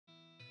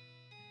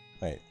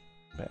Wait,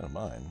 abandoned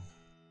mine.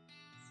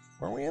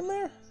 Weren't we in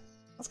there?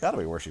 That's gotta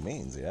be where she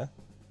means, yeah?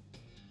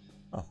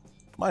 Oh,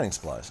 mining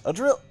supplies. A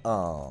drill!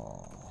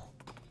 Oh.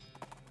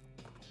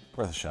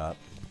 Worth a shot.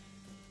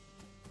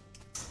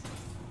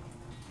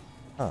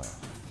 Huh.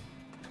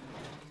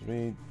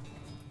 Did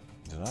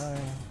I...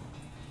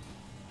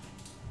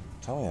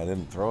 Tell me I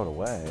didn't throw it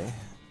away.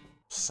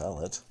 Sell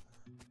it.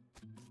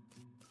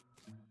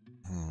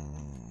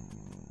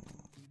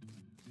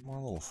 More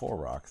little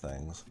 4-rock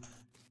things.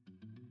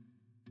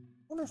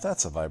 Wonder if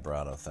that's a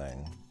vibrato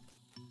thing.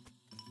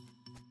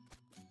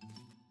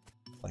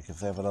 Like if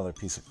they have another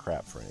piece of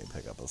crap for me to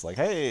pick up. It's like,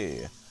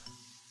 hey!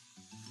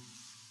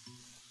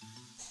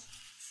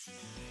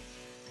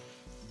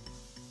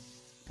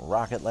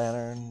 Rocket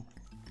lantern.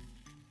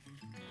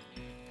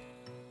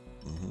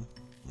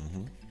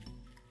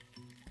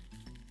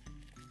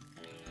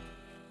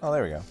 Oh,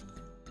 there we go.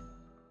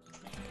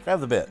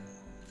 Grab the bit.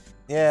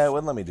 Yeah, it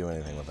wouldn't let me do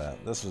anything with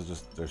that. This was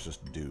just, there's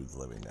just dudes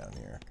living down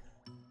here.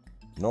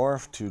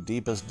 North to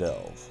deepest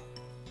delve.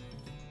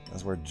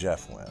 That's where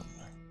Jeff went.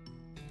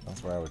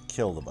 That's where I would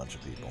kill a bunch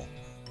of people.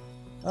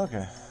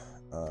 Okay.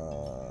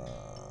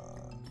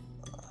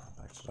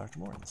 Back to Dr.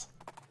 Morton's.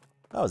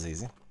 That was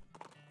easy.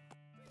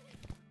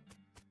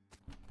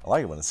 I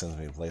like it when it sends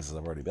me to places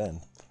I've already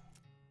been.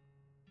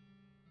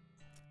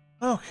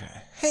 Okay.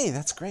 Hey,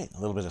 that's great. A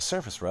little bit of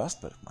surface rust,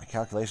 but if my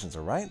calculations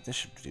are right, this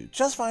should do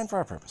just fine for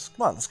our purpose.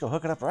 Come on, let's go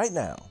hook it up right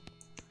now.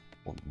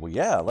 Well,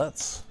 yeah,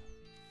 let's.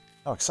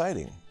 How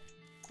exciting.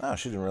 Oh,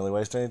 she didn't really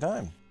waste any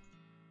time.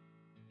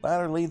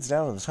 Ladder leads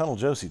down to the tunnel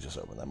Josie just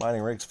opened. That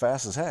mining rig's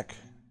fast as heck.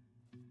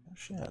 Oh,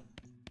 shit.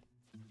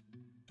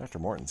 Dr.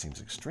 Morton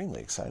seems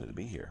extremely excited to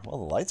be here. Well,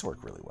 the lights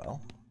work really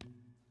well.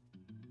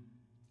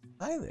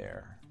 Hi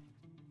there.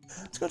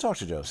 Let's go talk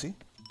to Josie.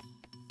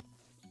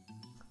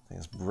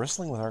 It's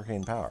bristling with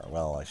arcane power.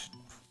 Well, I should...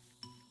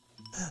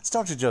 Let's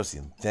talk to Josie,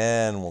 and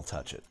then we'll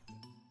touch it.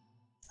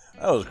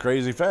 That was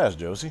crazy fast,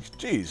 Josie.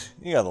 Jeez,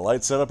 you got the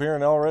lights set up here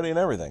and already and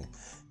everything.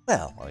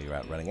 Well, while you were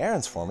out running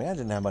errands for me, I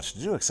didn't have much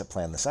to do except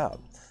plan this out.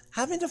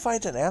 Having to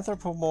fight an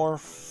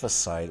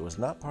anthropomorphosite was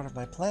not part of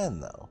my plan,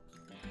 though.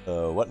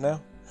 What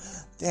now?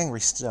 The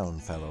angry stone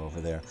fellow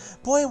over there.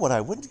 Boy, what I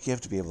wouldn't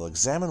give to be able to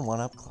examine one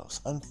up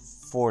close.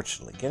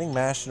 Unfortunately, getting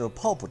mashed into a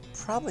pulp would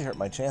probably hurt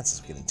my chances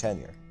of getting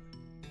tenure.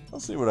 I'll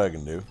see what I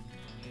can do.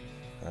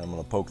 I'm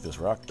gonna poke this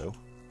rock, though.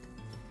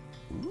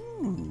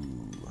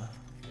 Ooh.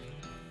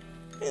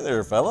 Hey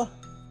there, fella.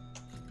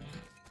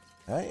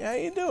 How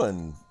you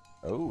doing?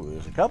 Oh,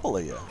 there's a couple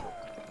of you.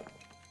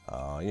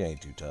 Oh, you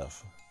ain't too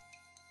tough.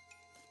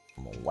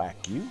 I'm gonna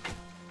whack you.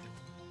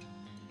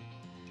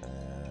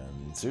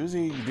 And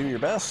Susie, you do your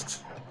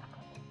best.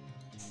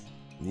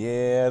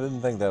 Yeah, I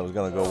didn't think that was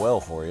gonna go well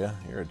for you.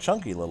 You're a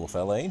chunky little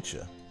fella, ain't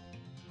you?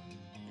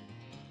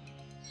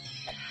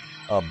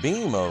 A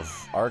beam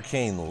of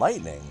arcane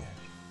lightning?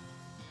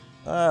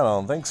 I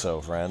don't think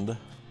so, friend.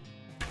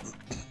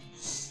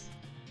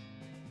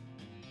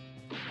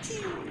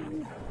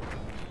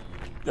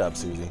 Good job,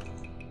 Susie.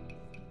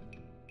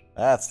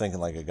 That's thinking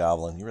like a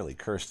goblin. You really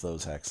cursed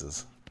those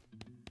hexes.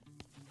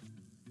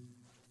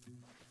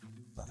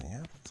 Nothing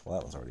happens. Well,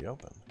 that one's already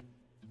open.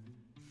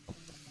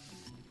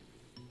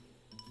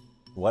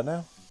 What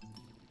now?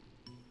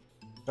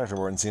 Dr.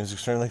 Morton seems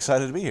extremely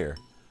excited to be here.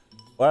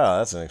 Wow,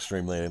 that's an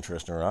extremely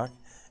interesting rock.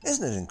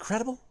 Isn't it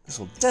incredible? This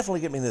will definitely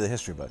get me into the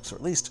history books, or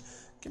at least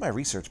get my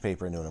research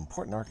paper into an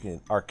important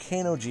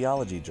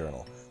arcanogeology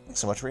journal. Thanks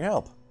so much for your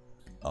help.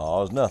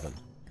 Oh, it's nothing.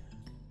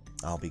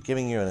 I'll be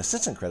giving you an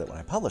assistant credit when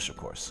I publish, of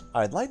course.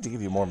 I'd like to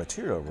give you more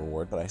material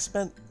reward, but I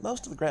spent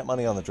most of the grant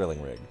money on the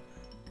drilling rig.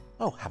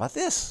 Oh, how about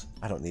this?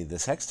 I don't need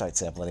this hextite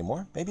sample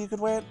anymore. Maybe you could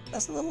wear it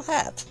as a little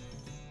hat.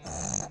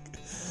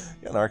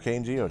 Got an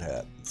arcane geode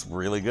hat. It's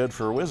really good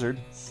for a wizard.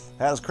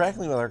 Hat is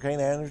crackling with arcane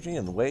energy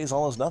and weighs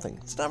almost nothing.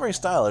 It's not very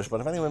stylish,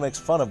 but if anyone makes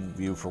fun of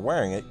you for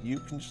wearing it, you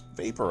can just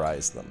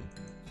vaporize them.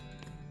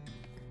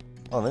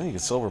 Oh, and then you can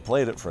silver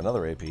plate it for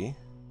another AP. This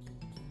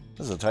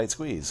is a tight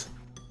squeeze.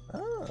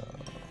 Oh.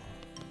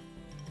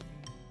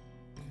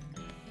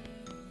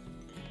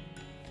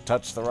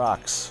 Touch the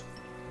rocks.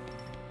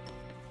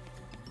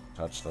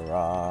 Touch the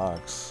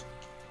rocks.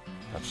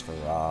 Touch the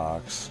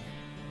rocks.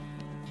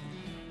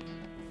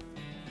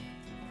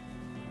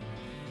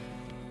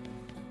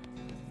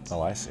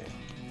 Oh, I see.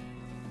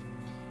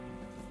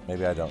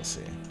 Maybe I don't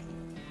see.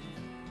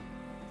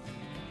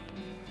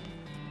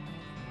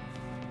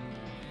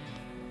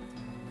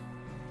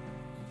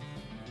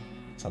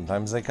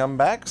 Sometimes they come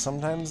back,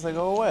 sometimes they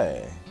go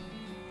away.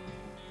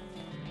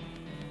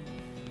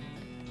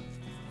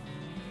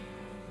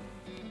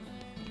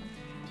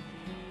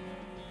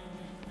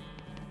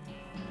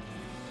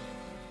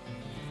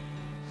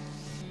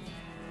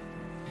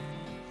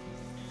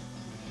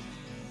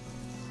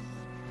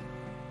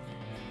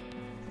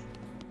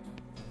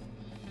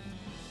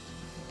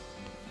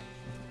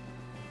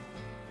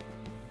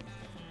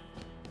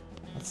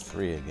 That's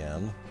 3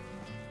 again.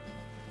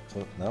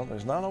 So, no,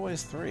 there's not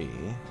always 3.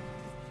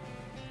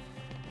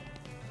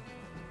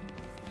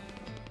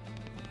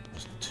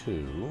 There's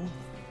 2.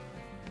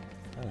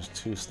 There's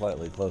two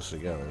slightly closer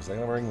together. Is that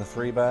going to bring the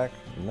 3 back?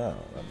 No.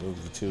 That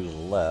moves the 2 to the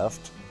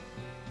left.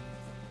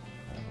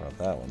 I brought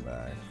that one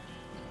back.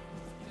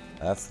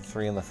 That's the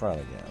 3 in the front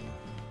again.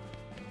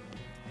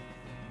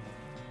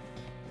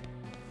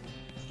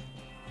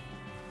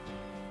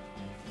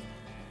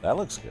 That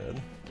looks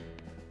good.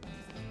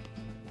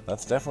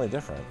 That's definitely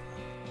different.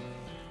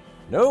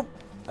 Nope!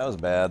 That was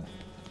bad.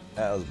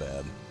 That was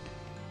bad.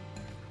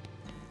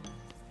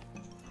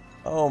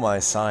 Oh, my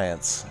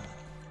science.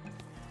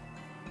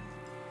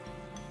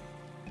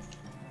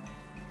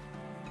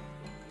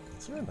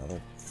 Is there another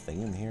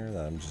thing in here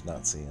that I'm just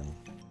not seeing?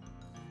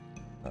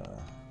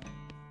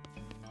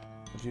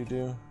 What'd you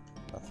do?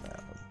 Nothing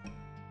happened.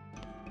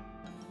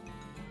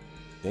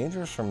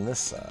 Dangerous from this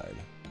side.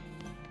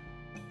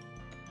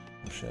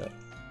 Oh, shit.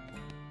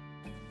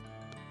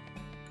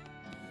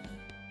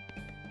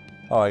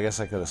 Oh, I guess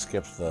I could have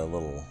skipped the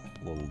little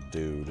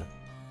dude.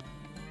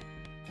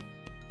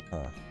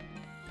 Huh.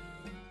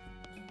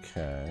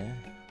 Okay.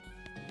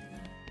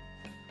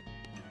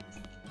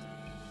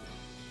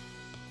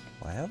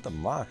 Well, I had the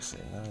Moxie,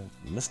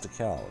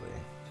 Mysticality.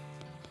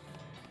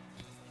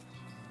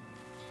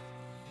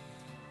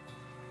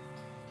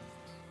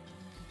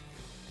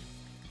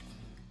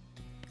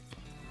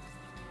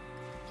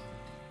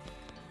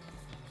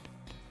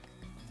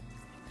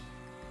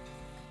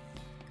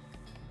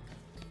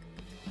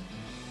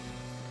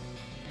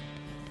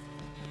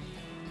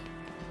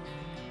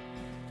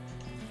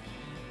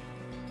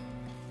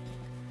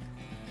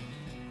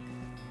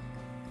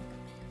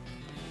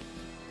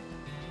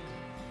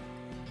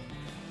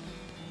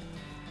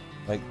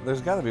 Like, there's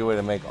got to be a way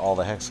to make all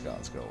the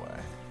hexagons go away.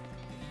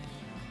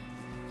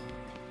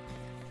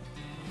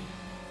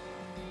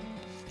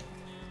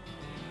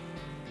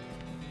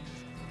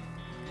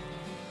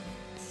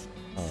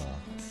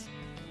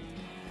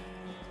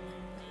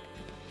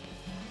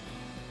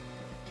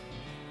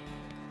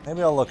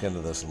 Maybe I'll look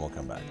into this and we'll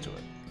come back to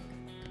it.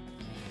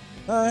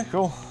 Alright,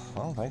 cool.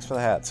 Well, thanks for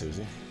the hat,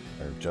 Susie.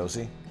 Or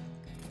Josie.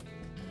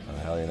 What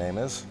the hell your name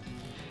is?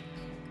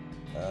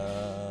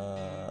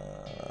 Let's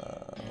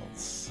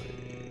see.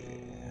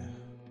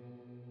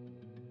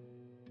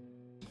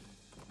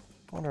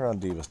 Wander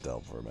around Divas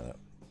Delve for a minute.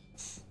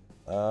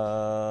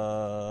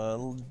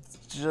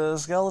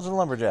 Just Skeleton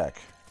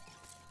Lumberjack.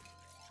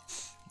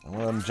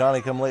 One of them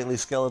Johnny-come-lately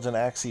Skeleton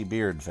Axie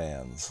Beard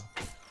fans.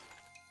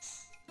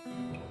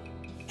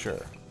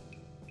 Sure.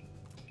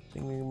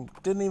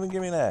 Didn't even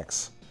give me an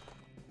axe.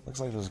 Looks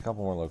like there's a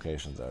couple more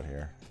locations out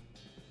here.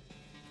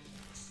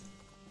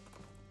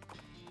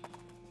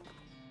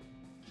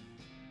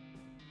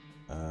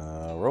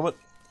 Robot.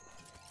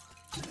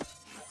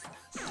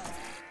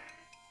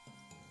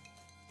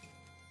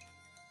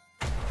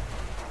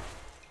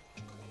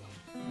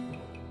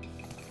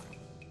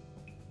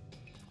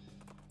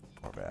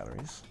 More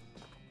batteries.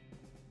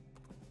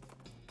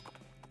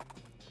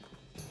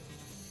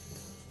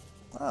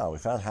 Ah, we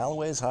found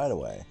Holloway's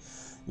hideaway.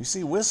 You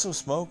see wisps of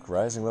smoke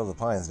rising above the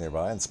pines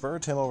nearby and spur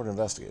Tim over to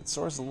investigate. The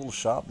store is a little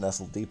shop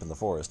nestled deep in the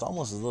forest,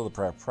 almost as though the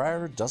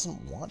proprietor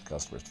doesn't want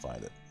customers to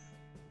find it.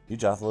 You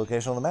jot the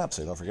location on the map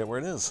so you don't forget where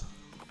it is.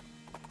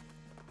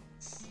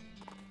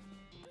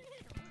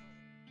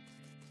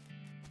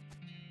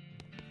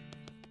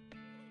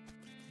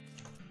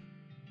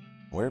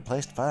 Weird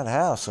place to find a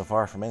house so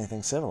far from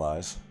anything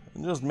civilized.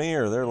 Just me,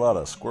 or there are a lot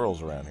of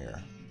squirrels around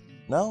here?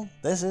 No,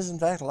 this is in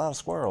fact a lot of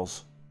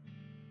squirrels.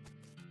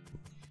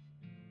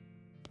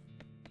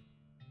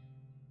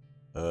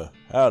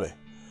 Howdy.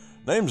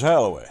 Name's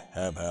Holloway.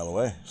 Hab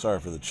Holloway. Sorry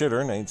for the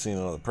chittering. Ain't seen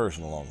another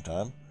person in a long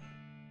time.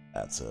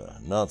 That's,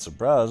 not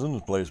surprising.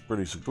 This place is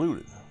pretty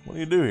secluded. What do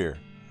you do here?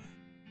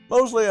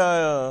 Mostly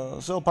I,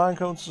 sell pine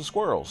cones to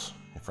squirrels.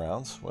 He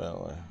frowns.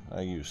 Well,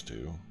 I used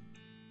to.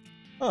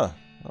 Huh.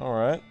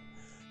 Alright.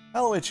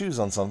 Holloway chews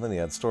on something he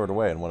had stored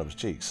away in one of his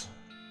cheeks.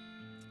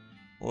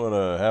 What,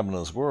 happened to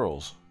the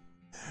squirrels?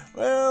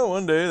 Well,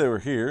 one day they were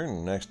here, and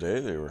the next day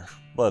they were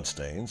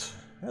bloodstains.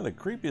 I had the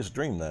creepiest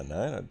dream that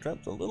night. I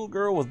dreamt a little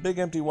girl with big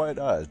empty white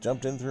eyes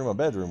jumped in through my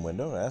bedroom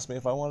window and asked me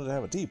if I wanted to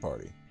have a tea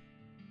party.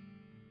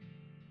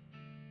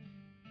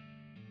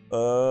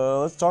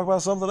 Let's talk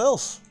about something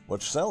else.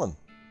 What you selling?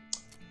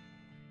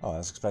 Oh, I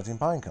was expecting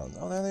pine cones.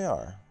 Oh, there they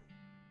are.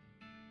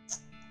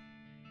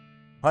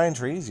 Pine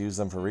trees use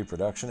them for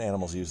reproduction,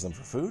 animals use them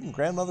for food, and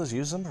grandmothers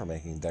use them for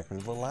making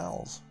decorative little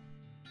owls.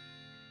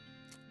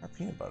 Or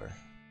peanut butter.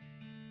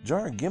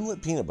 Jar of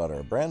Gimlet peanut butter,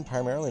 a brand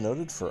primarily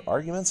noted for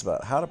arguments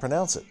about how to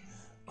pronounce it.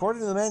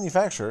 According to the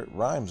manufacturer, it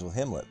rhymes with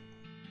Himlet.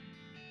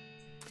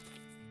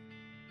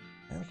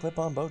 And a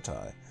clip-on bow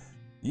tie.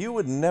 You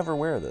would never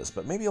wear this,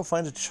 but maybe you'll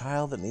find a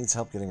child that needs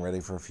help getting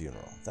ready for a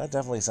funeral. That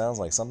definitely sounds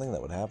like something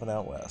that would happen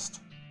out west.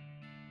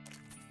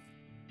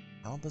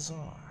 How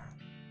bizarre.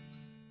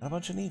 And a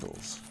bunch of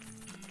needles.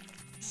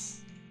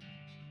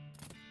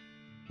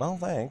 Well,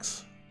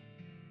 thanks.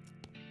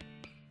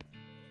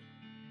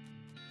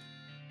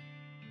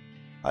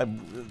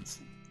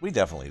 We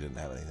definitely didn't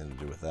have anything to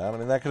do with that. I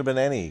mean, that could have been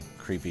any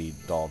creepy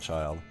doll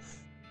child.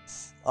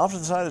 Off to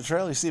the side of the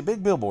trail, you see a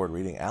big billboard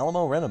reading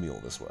Alamo Rent a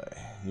Mule this way.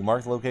 You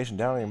mark the location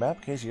down on your map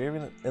in case you're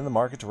even in the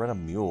market to rent a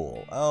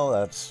mule. Oh,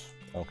 that's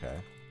okay.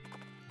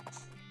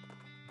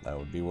 That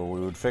would be where we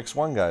would fix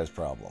one guy's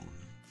problem.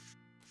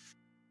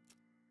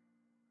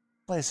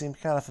 This place seems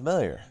kind of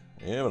familiar.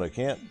 Yeah, but I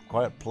can't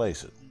quite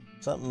place it.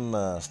 Something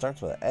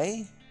starts with an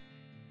A?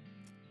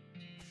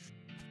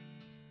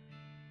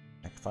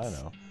 Heck if I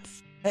know.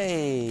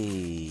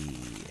 Hey!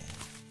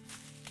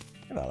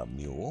 You're not a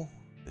mule.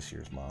 This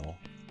year's model.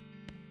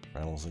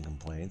 Rentals and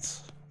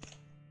complaints.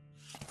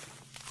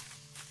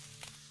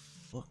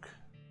 Look.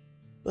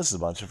 This is a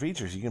bunch of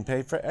features you can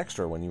pay for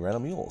extra when you rent a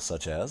mule,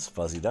 such as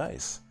fuzzy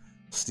dice,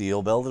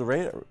 steel belted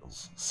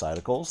rails, side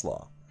of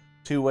coleslaw,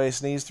 two-way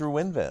sneeze through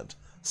wind vent,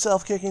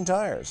 self-kicking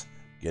tires,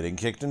 getting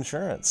kicked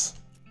insurance,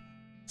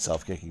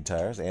 self-kicking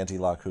tires,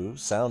 anti-lock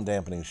hooves, sound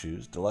dampening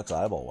shoes, deluxe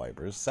eyeball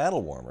wipers,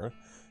 saddle warmer,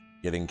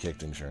 getting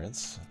kicked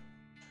insurance,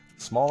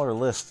 smaller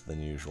list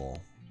than usual.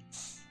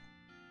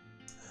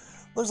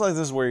 Looks like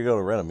this is where you go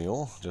to rent a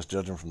mule, just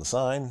judging from the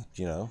sign,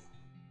 you know.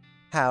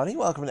 Howdy,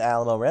 welcome to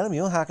Alamo Rent a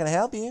Mule. How can I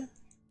help you?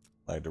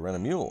 Like to rent a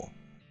mule.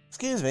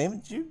 Excuse me,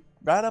 did you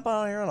ride up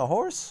on here on a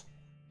horse?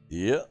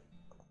 Yeah.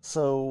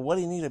 So, what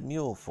do you need a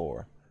mule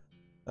for?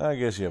 I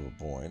guess you have a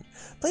point.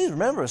 Please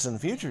remember us in the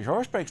future if your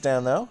horse breaks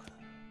down, though.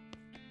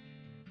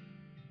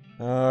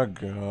 Oh,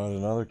 God,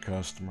 another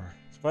customer.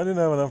 If I didn't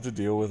have enough to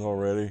deal with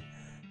already.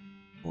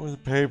 With the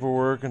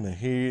paperwork and the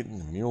heat and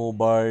the mule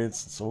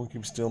bites, and someone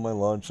keeps stealing my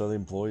lunch out of the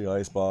employee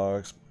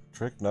icebox,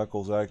 Trick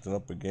Knuckles acting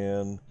up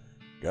again.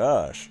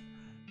 Gosh,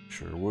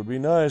 sure would be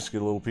nice to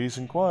get a little peace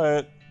and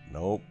quiet.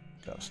 Nope,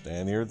 gotta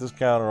stand here at this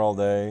counter all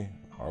day.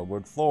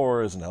 Hardwood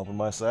floor isn't helping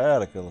my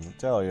sciatica, let me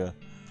tell you.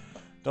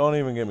 Don't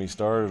even get me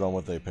started on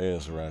what they pay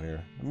us around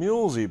here. The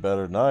mules eat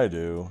better than I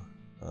do.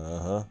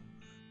 Uh-huh.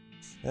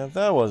 And if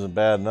that wasn't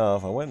bad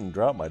enough, I went and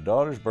dropped my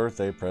daughter's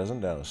birthday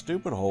present down a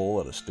stupid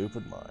hole at a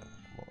stupid mine.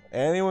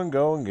 Anyone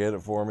go and get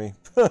it for me?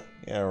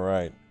 Yeah,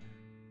 right.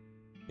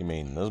 You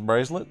mean this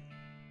bracelet?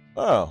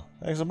 Oh,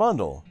 thanks a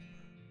bundle.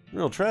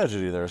 Real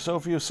tragedy there are so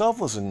few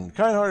selfless and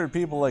kind-hearted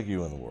people like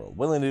you in the world,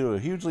 willing to do a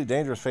hugely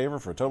dangerous favor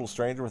for a total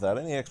stranger without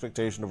any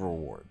expectation of a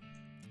reward.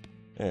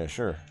 Yeah,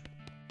 sure.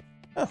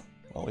 Oh,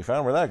 well, we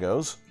found where that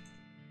goes.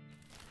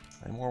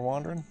 Any more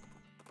wandering?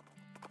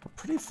 We're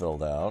pretty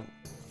filled out.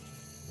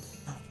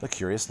 The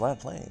Curious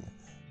Flat Plane.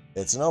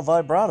 It's no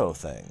vibrato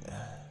thing.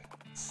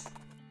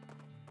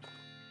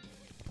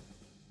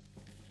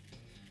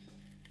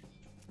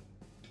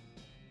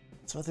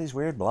 What's with these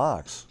weird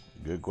blocks?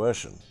 Good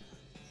question.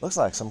 Looks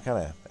like some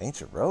kind of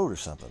ancient road or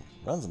something.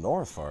 Runs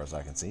north far as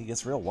I can see.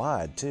 Gets real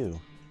wide, too.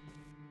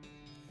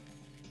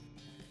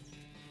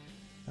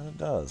 And it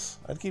does.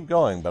 I'd keep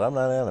going, but I'm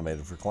not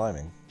animated for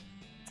climbing.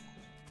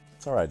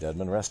 It's alright,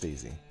 Deadman. Rest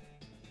easy.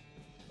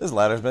 This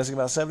ladder's missing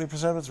about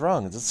 70% of its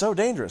rungs. It's so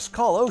dangerous.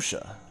 Call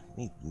OSHA.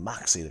 You need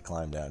moxie to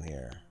climb down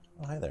here.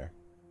 Oh, hi there.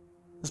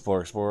 This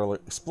poor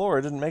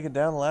explorer didn't make it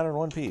down the ladder in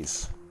one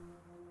piece.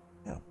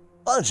 Got a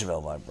bunch of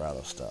El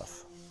Vibrato stuff.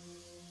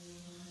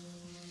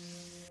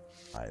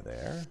 Hi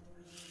there.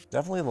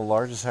 Definitely the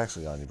largest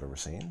hexagon you've ever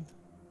seen.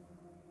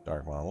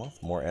 Dark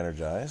monolith. More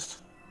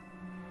energized.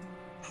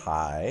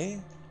 Hi.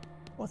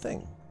 What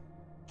thing?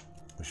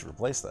 We should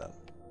replace that.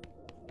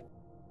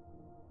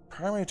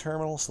 Primary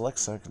terminal, select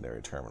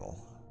secondary terminal.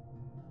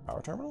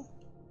 Power terminal?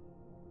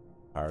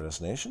 Power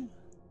destination?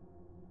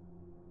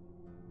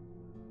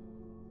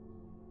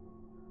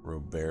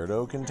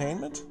 Roberto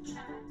containment?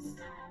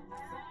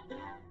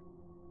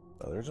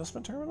 Weather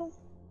adjustment terminal?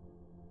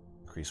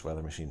 Increase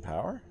weather machine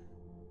power?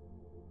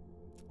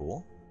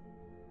 Cool.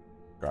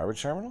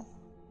 Garbage terminal?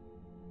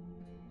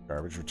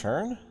 Garbage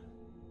return?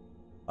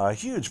 A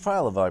huge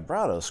pile of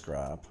vibrato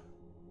scrap.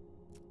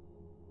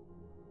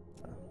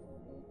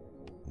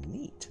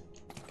 Neat.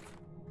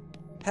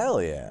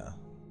 Hell yeah.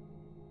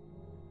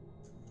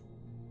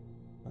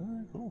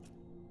 Alright, cool.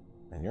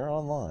 And you're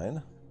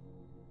online.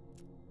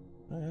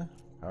 Oh, yeah.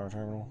 Power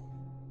terminal.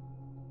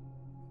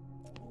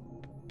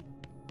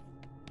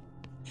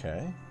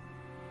 Okay.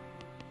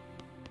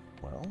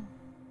 Well,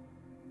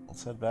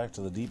 let's head back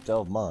to the Deep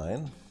Delve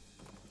mine.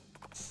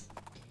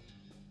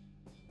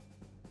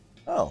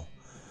 Oh.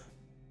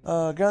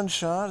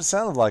 Gunshot. It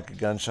sounded like a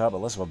gunshot,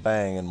 but less of a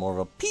bang and more of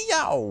a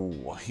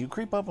peow. You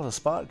creep up on a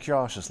spot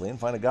cautiously and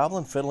find a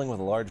goblin fiddling with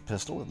a large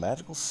pistol with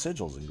magical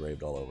sigils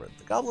engraved all over it.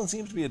 The goblin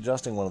seems to be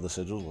adjusting one of the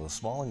sigils with a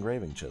small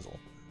engraving chisel.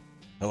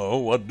 Hello,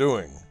 what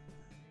doing?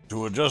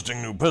 To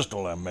adjusting new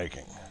pistol I'm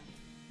making.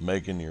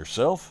 Making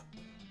yourself?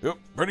 Yep,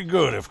 pretty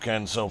good if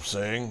can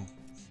self-saying.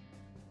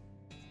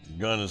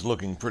 Gun is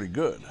looking pretty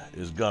good.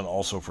 Is gun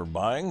also for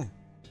buying?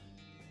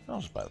 I'll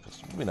just buy the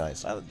pistol. It'll be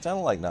nice. I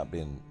don't like not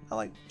being... I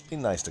like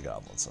being nice to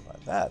goblins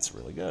sometimes. That's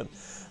really good.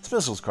 This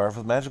pistol's carved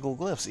with magical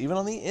glyphs, even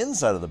on the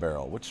inside of the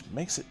barrel, which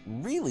makes it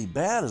really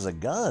bad as a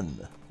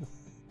gun.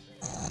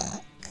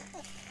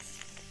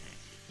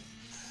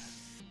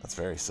 That's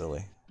very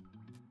silly.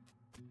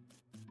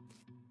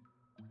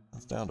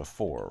 That's down to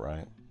 4,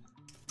 right?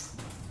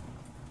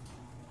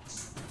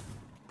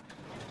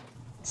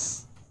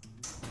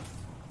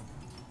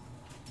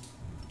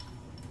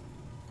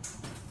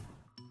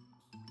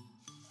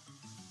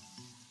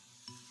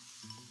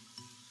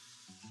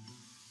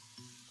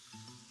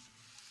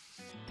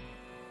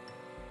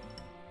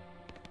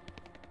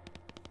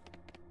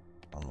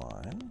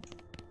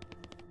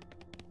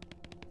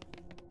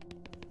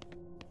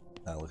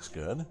 looks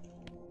good.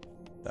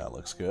 That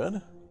looks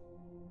good.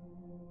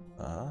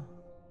 Uh-huh.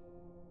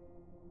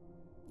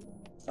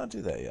 Let's not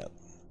do that yet.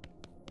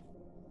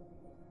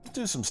 Let's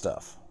do some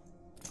stuff.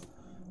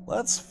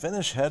 Let's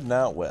finish heading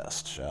out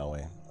west, shall we?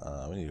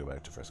 We need to go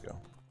back to Frisco.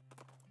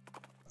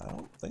 I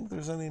don't think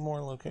there's any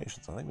more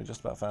locations. I think we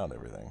just about found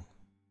everything.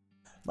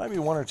 Might be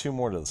one or two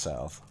more to the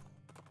south.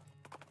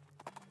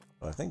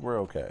 But I think we're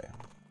okay.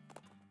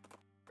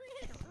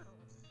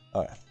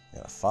 Alright,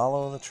 gotta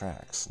follow the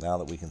tracks now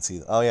that we can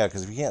see. Oh yeah,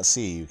 because if you can't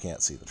see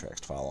the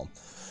tracks to follow them.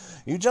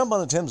 You jump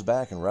onto Tim's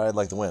back and ride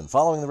like the wind,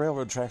 following the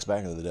railroad tracks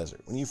back into the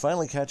desert. When you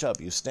finally catch up,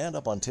 you stand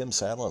up on Tim's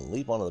saddle and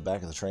leap onto the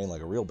back of the train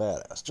like a real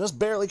badass, just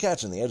barely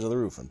catching the edge of the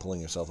roof and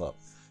pulling yourself up.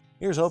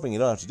 Here's hoping you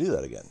don't have to do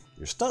that again.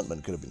 Your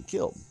stuntman could have been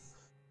killed.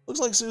 Looks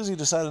like Susie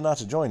decided not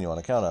to join you on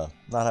account of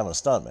not having a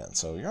stuntman,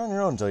 so you're on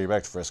your own until you're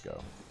back to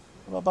Frisco.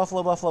 What about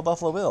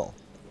Buffalo Bill?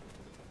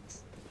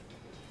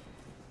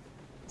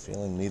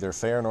 Feeling neither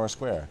fair nor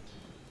square.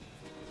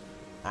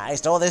 I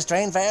stole this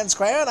train fair and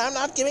square, and I'm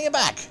not giving it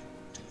back.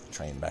 Take the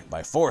train back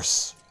by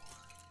force.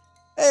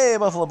 Hey,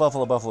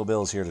 Buffalo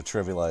Bill's here to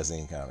trivialize the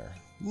encounter.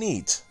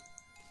 Neat.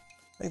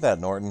 Take that,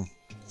 Norton.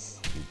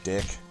 You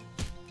dick.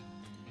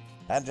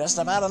 Had just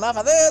about enough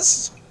of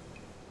this.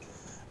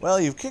 Well,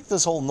 you've kicked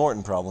this whole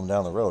Norton problem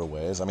down the road a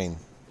ways. I mean,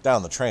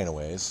 down the train a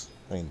ways.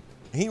 I mean,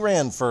 he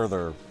ran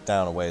further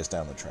down a ways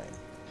down the train.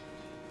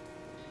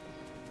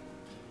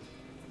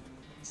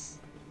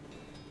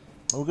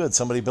 Oh good,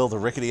 somebody built a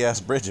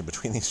rickety-ass bridge in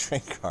between these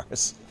train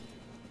cars.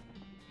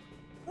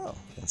 Oh,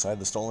 inside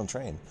the stolen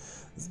train.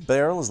 This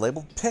barrel is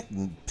labeled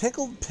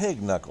Pickled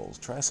Pig Knuckles.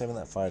 Try saving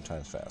that 5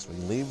 times fast. We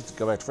can leave to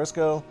go back to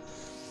Frisco.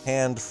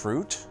 Hand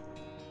fruit.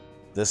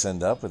 This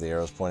end up with the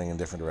arrows pointing in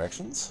different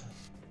directions.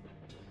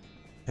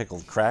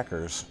 Pickled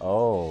crackers.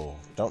 Oh,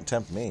 don't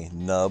tempt me.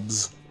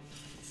 Nubs.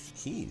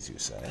 Keys, you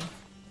say?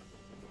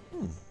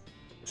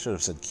 Should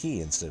have said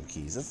key instead of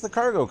keys. It's the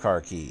cargo car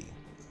key.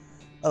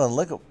 An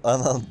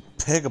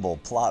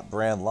unpickable plot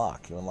brand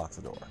lock. You unlock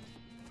the door.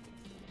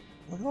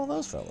 Look at all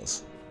those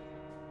fellas.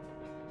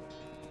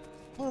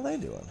 What are they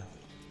doing?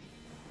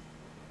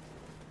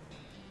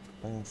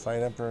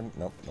 Fight Emperor?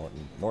 Nope,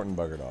 Norton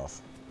buggered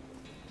off.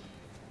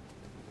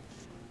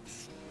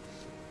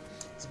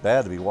 It's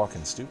bad to be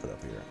walking stupid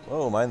up here.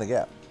 Whoa, mind the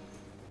gap.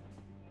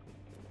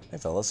 Hey,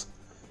 fellas.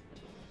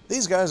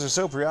 These guys are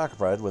so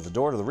preoccupied with the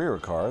door to the rear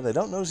car, they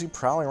don't notice you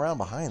prowling around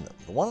behind them.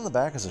 The one in the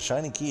back has a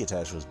shiny key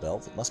attached to his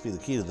belt. It must be the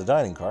key to the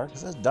dining car,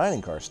 because it has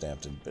dining car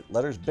stamped in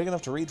letters big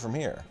enough to read from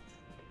here.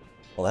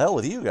 Well, the hell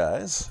with you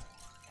guys.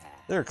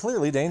 They're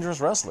clearly dangerous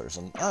wrestlers,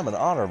 and I'm an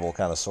honorable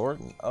kind of sort,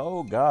 and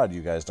oh god,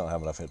 you guys don't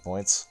have enough hit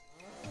points.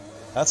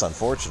 That's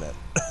unfortunate.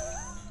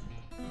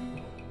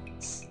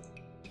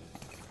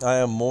 I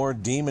am more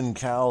demon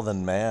cow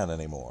than man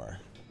anymore.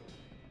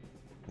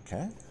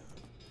 Okay.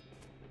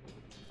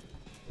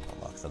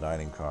 Unlock the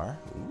dining car.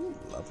 Ooh,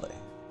 lovely.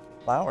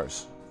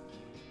 Flowers.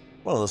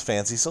 One of those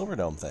fancy silver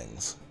dome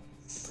things.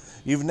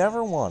 You've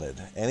never wanted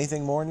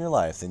anything more in your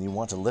life than you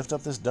want to lift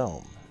up this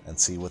dome and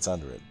see what's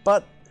under it.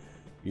 But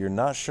you're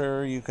not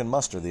sure you can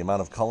muster the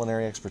amount of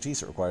culinary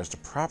expertise it requires to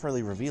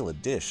properly reveal a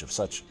dish of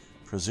such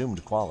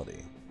presumed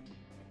quality.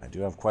 I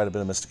do have quite a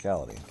bit of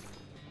mysticality.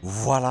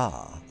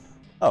 Voila!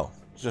 Oh,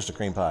 it's just a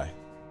cream pie.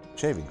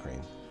 Shaving cream.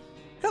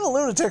 What kind of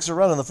lunatics are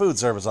running the food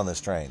service on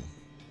this train?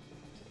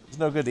 It's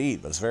no good to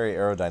eat, but it's very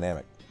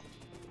aerodynamic.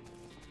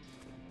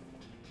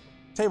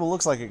 The table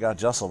looks like it got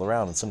jostled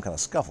around in some kind of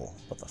scuffle,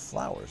 but the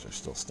flowers are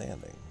still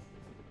standing.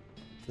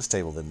 This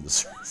table didn't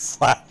deserve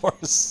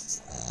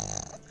flowers.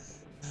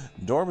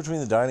 Door between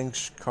the dining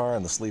car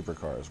and the sleeper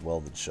car is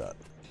welded shut.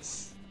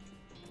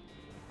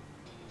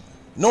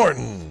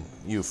 Norton,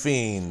 you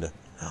fiend!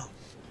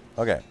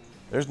 Okay,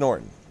 there's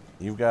Norton.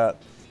 You've got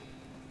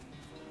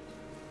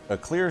a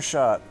clear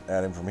shot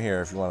at him from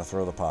here if you want to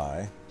throw the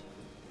pie.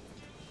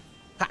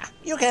 Ha!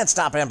 You can't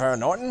stop Emperor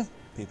Norton!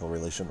 People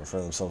really shouldn't refer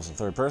to themselves in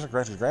third person.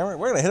 Correct his grammar.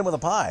 We're gonna hit him with a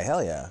pie.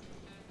 Hell yeah.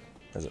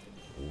 There's it.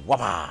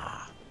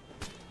 Whoppa!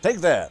 Take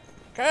that!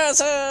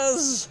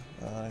 Curses!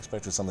 I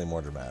expected something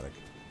more dramatic.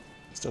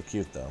 Still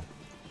cute, though.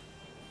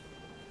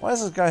 Why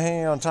is this guy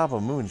hanging on top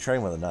of a moving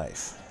train with a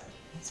knife?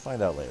 Let's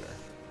find out later.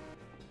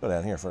 Go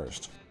down here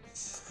first.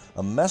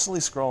 A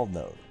messily scrawled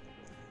note.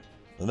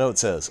 The note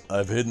says,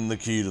 I've hidden the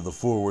key to the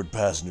forward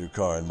passenger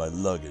car in my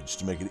luggage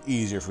to make it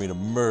easier for me to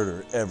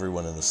murder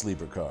everyone in the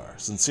sleeper car.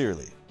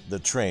 Sincerely, the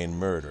train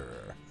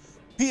murderer.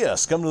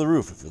 P.S. Come to the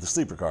roof for the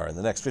sleeper car in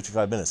the next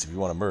 55 minutes if you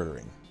want a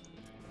murdering.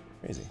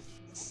 Crazy.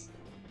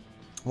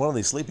 One of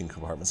these sleeping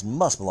compartments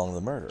must belong to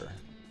the murderer.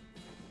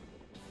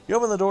 You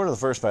open the door to the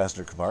first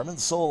passenger compartment.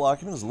 The sole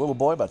occupant is a little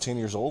boy about 10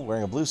 years old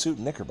wearing a blue suit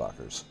and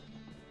knickerbockers.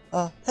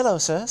 Hello,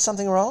 sir.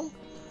 Something wrong?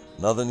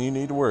 Nothing you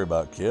need to worry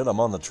about, kid.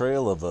 I'm on the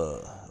trail of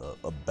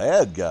a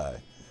bad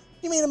guy.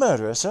 You mean a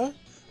murderer, sir?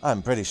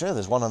 I'm pretty sure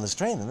there's one on this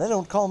train, and they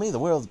don't call me the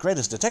world's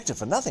greatest detective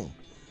for nothing.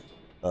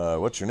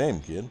 What's your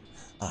name, kid?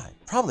 I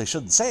probably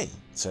shouldn't say,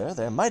 sir.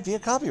 There might be a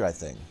copyright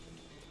thing.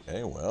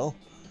 Okay, well,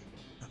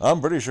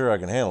 I'm pretty sure I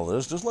can handle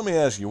this. Just let me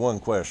ask you one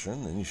question,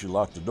 and you should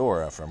lock the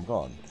door after I'm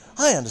gone.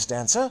 I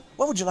understand, sir.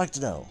 What would you like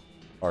to know?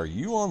 Are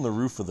you on the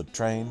roof of the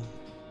train?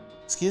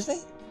 Excuse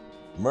me?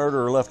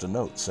 Murderer left a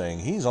note saying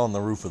he's on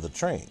the roof of the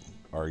train.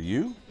 Are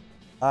you?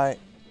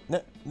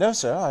 No,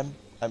 sir.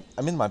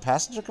 I'm in my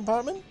passenger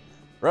compartment?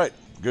 Right.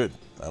 Good.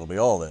 That'll be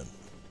all then.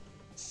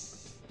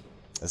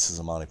 This is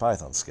a Monty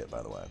Python skit,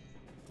 by the way.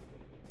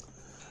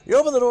 You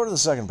open the door to the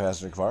second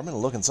passenger compartment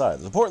and look inside.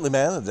 There's a portly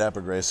man in a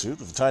dapper gray suit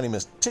with a tiny,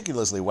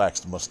 meticulously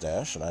waxed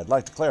mustache, and I'd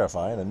like to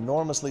clarify, an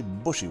enormously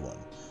bushy one.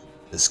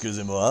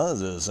 Excusez-moi, is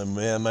there some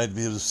way I might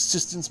be of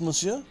assistance,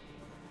 monsieur?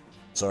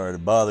 Sorry to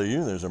bother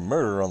you. There's a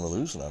murderer on the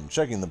loose, and I'm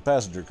checking the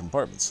passenger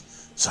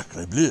compartments.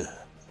 Sacre bleu!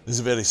 This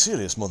is very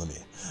serious, mon ami.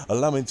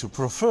 Allow me to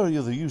proffer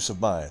you the use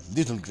of my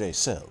little gray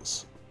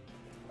cells.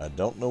 I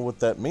don't know what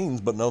that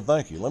means, but no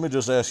thank you. Let me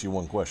just ask you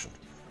one question.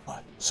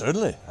 Why,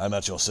 certainly. I'm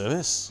at your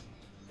service.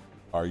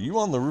 Are you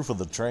on the roof of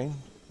the train?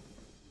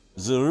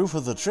 The roof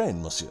of the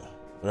train, monsieur.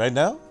 Right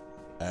now?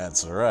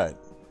 That's right.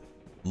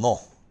 No.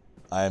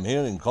 I am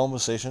here in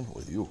conversation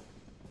with you.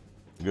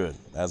 Good.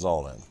 That's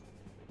all then.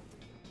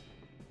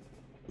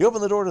 You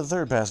open the door to the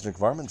third passenger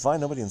compartment and find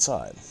nobody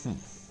inside.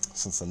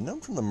 Since the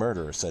note from the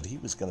murderer said he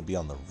was going to be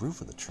on the roof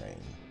of the train,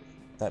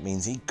 that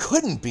means he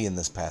couldn't be in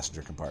this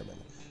passenger compartment.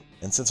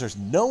 And since there's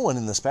no one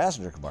in this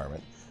passenger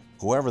compartment,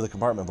 whoever the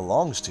compartment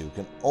belongs to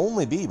can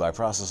only be, by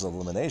process of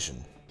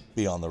elimination,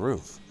 be on the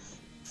roof.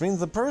 Which means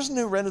the person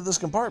who rented this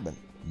compartment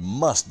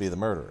must be the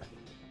murderer.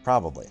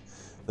 Probably.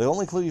 The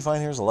only clue you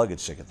find here is a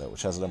luggage ticket, though,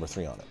 which has a number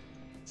 3 on it.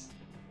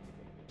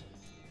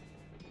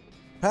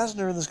 The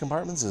passenger in this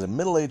compartment is a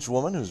middle-aged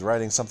woman who's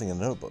writing something in a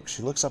notebook.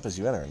 She looks up as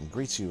you enter and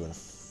greets you in a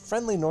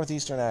friendly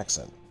northeastern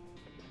accent.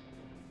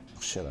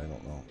 Oh, shit, I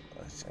don't know.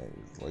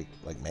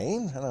 Like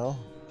Maine? I don't know.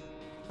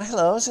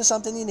 Hello, is there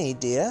something you need,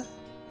 dear?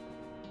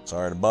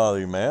 Sorry to bother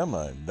you, ma'am.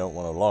 I don't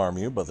want to alarm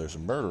you, but there's a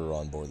murderer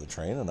on board the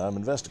train, and I'm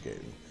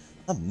investigating.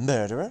 A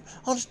murderer?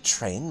 On a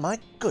train? My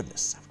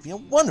goodness, that would be a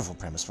wonderful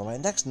premise for my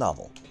next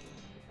novel.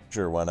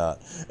 Sure, why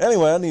not?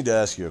 Anyway, I need to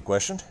ask you a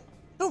question.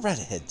 Go right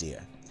ahead,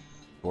 dear.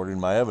 According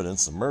to my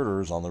evidence, the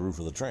murderer's on the roof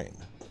of the train.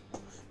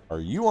 Are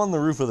you on the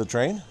roof of the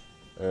train?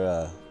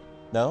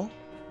 No?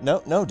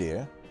 No,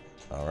 dear.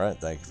 All right,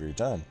 thank you for your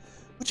time.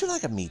 Would you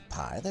like a meat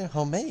pie? They're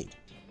homemade.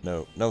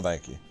 No,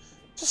 thank you.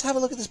 Just have a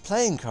look at this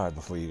playing card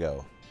before you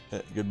go.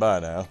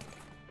 Goodbye now.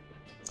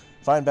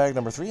 Find bag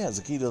number 3 has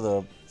the key to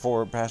the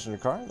forward-passenger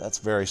car. That's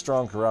very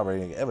strong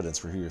corroborating evidence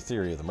for who your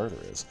theory of the murder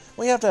is.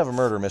 We have to have a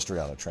murder mystery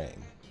on a train.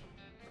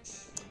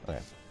 Okay.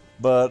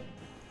 But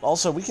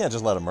also, we can't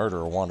just let a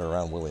murderer wander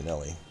around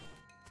willy-nilly.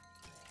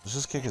 Let's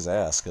just kick his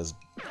ass, because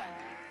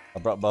I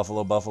brought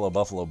Buffalo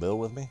Bill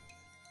with me.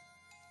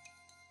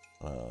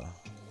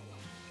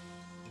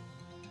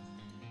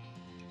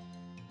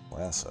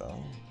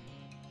 Lasso.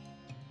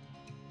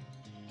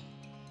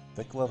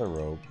 Thick leather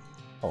rope.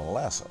 Oh, a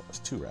lasso. It's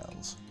 2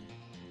 rounds.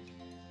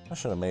 I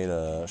should have made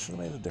a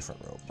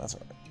different rope. That's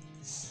all right.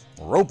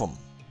 Rope him.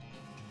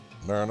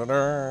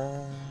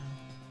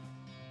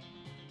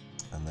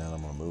 And then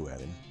I'm gonna move at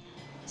him.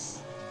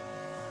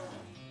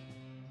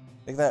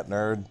 Take that,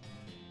 nerd.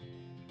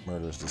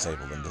 Murder's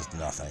disabled and does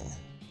nothing.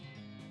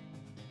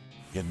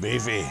 Get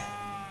beefy. Can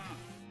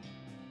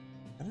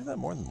I do that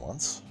more than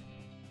once?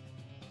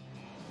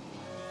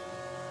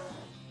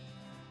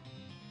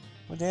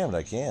 Well, damn it,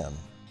 I can.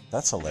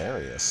 That's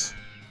hilarious.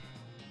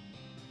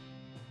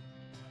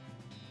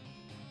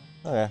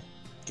 Okay,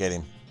 get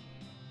him.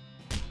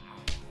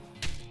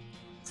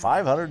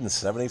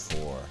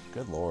 574.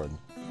 Good lord.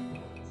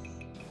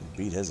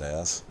 Beat his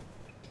ass.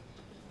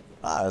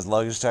 His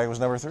luggage tag was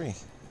number 3.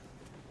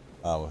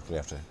 Oh, we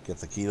have to get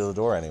the key to the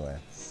door anyway.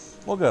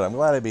 Well, good. I'm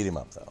glad I beat him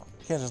up, though.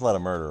 You can't just let a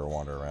murderer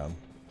wander around.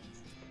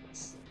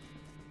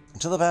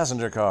 To the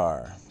passenger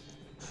car.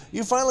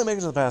 You finally make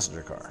it to the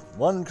passenger car.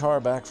 1 car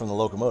back from the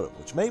locomotive,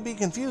 which may be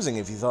confusing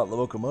if you thought the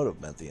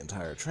locomotive meant the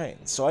entire train.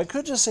 So I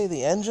could just say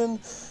the engine,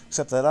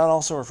 except that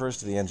also refers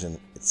to the engine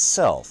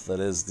itself. That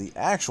is, the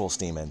actual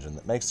steam engine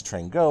that makes the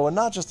train go, and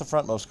not just the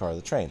frontmost car of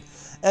the train.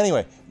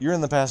 Anyway, you're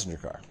in the passenger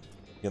car.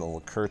 Get a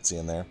little curtsy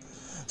in there.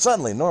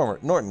 Suddenly,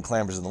 Norton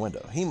clambers in the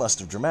window. He must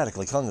have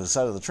dramatically clung to the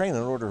side of the train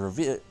in order to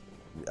reveal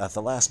at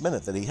the last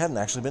minute that he hadn't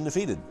actually been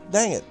defeated.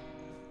 Dang it.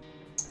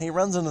 He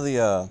runs into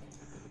the,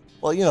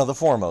 well, you know, the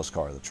foremost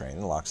car of the train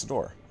and locks the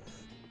door.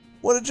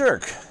 What a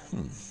jerk.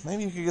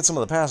 Maybe you could get some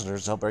of the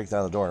passengers to help break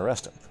down the door and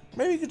arrest him.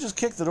 Maybe you could just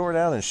kick the door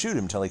down and shoot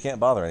him until he can't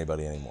bother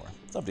anybody anymore.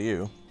 It's up to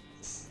you.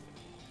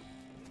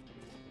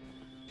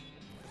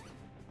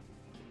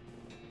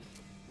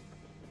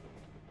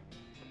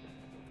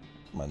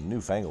 My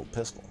newfangled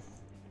pistol.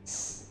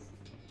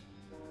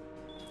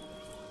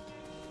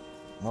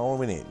 All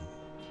we need.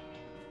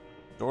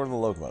 Door to the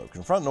locomotive.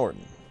 Confront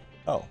Norton.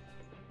 Oh.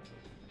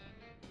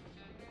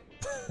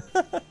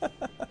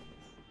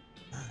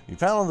 You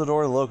pound on the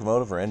door of the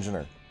locomotive or engine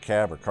or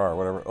cab or car or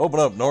whatever. Open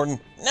up, Norton.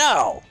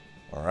 No!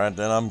 Alright,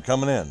 then I'm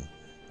coming in.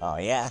 Oh,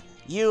 yeah?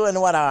 You and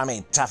what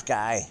army, tough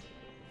guy?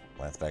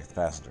 Glance back at the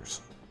passengers.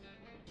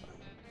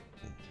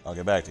 I'll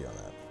get back to you on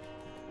that.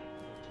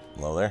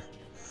 Hello there.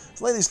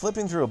 This lady's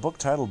flipping through a book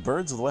titled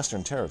Birds of the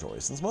Western Territory.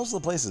 Since most of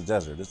the place is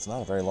desert, it's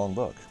not a very long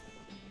book.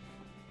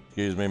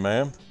 Excuse me,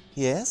 ma'am?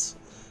 Yes?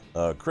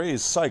 A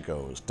crazed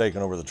psycho has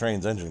taken over the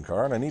train's engine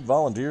car, and I need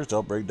volunteers to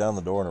help break down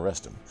the door and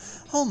arrest him.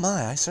 Oh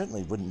my, I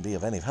certainly wouldn't be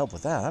of any help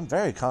with that. I'm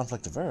very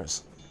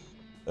conflict-averse.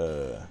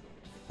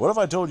 What if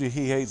I told you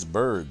he hates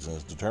birds and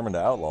is determined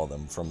to outlaw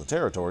them from the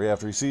territory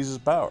after he seizes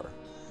power?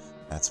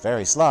 That's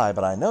very sly,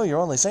 but I know you're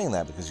only saying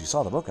that because you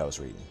saw the book I was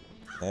reading.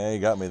 Yeah, you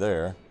got me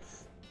there.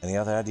 Any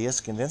other ideas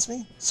to convince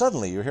me?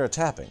 Suddenly, you hear a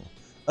tapping.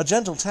 A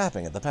gentle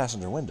tapping at the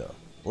passenger window.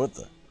 What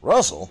the?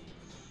 Russell?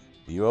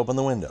 You open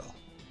the window.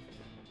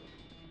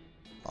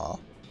 Aw,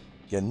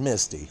 getting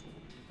misty.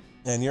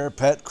 And your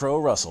pet crow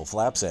Russell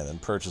flaps in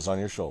and perches on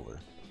your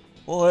shoulder.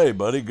 Well, hey,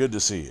 buddy, good to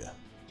see you.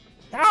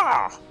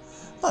 Ah!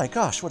 My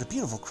gosh, what a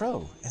beautiful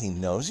crow. And he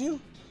knows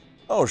you?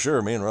 Oh,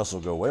 sure, me and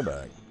Russell go way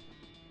back.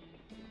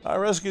 I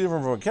rescued him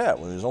from a cat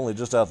when he was only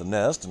just out the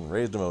nest and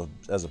raised him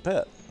as a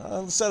pet.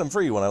 I set him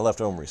free when I left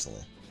home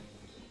recently.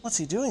 What's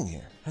he doing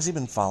here? Has he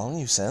been following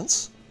you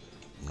since?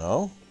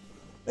 No.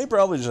 He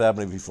probably just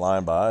happened to be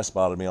flying by,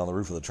 spotted me on the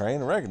roof of the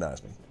train, and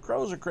recognized me.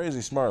 Crows are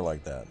crazy smart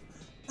like that.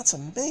 That's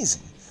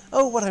amazing.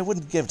 Oh, what I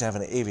wouldn't give to have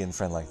an avian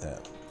friend like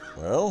that.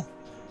 Well,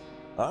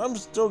 I'm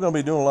still going to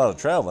be doing a lot of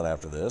traveling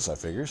after this, I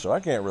figure, so I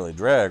can't really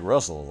drag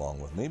Russell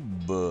along with me,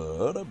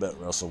 but I bet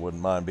Russell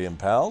wouldn't mind being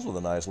pals with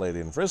a nice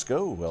lady in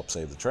Frisco who helped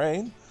save the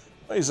train.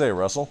 What do you say,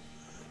 Russell?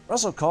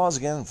 Russell caws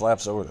again and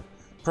flaps over to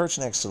perch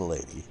next to the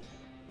lady.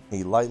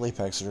 He lightly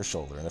pecks at her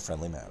shoulder in a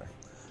friendly manner.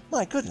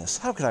 My goodness,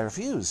 how could I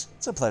refuse?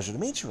 It's a pleasure to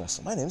meet you,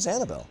 Russell. My name's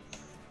Annabelle.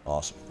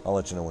 Awesome. I'll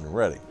let you know when you're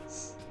ready.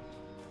 This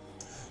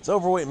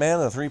overweight man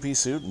in a three-piece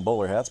suit and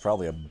bowler hat's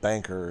probably a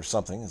banker or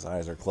something. His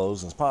eyes are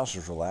closed and his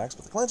posture's relaxed,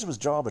 but the clench of his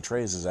jaw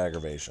betrays his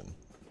aggravation.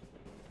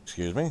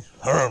 Excuse me?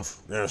 Humph.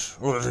 Yes,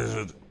 what is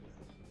it?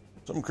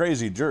 Some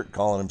crazy jerk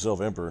calling himself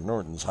Emperor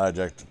Norton's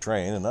hijacked the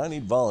train, and I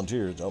need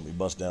volunteers to help me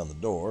bust down the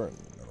door and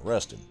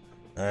arrest him.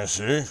 I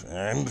see.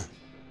 And?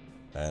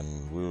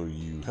 And will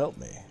you help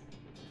me?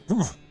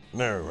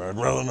 No, I'd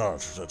rather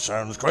not. That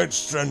sounds quite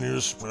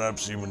strenuous,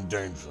 perhaps even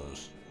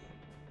dangerous.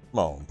 Come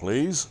on,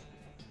 please.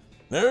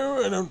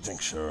 No, I don't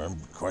think so. I'm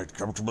quite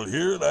comfortable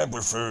here, and I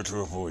prefer to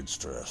avoid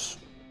stress.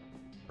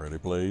 Ready,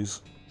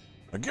 please?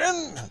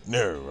 Again?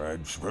 No,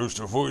 I'm supposed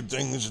to avoid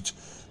things that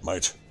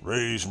might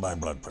raise my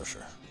blood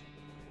pressure.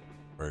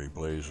 Ready,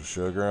 please, with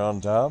sugar on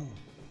top?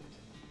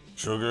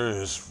 Sugar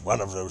is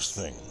one of those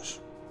things.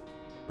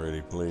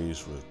 Ready,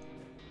 please, with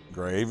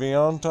gravy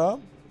on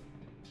top?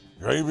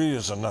 Gravy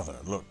is another.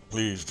 Look,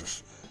 please,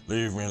 just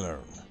leave me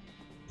alone.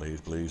 Please,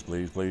 please,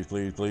 please, please,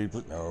 please, please,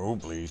 please. No,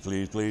 please,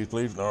 please, please,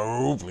 please.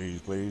 No, please,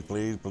 please,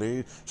 please,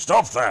 please.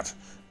 Stop that!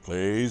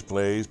 Please,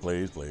 please,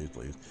 please, please,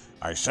 please.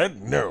 I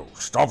said no.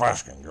 Stop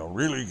asking. You're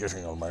really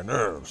getting on my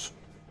nerves.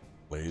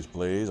 Please,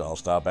 please. I'll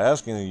stop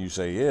asking and you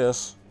say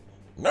yes.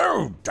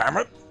 No, damn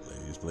it.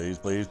 Please, please,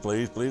 please,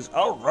 please, please.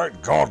 All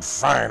right, God,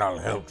 fine. I'll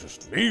help.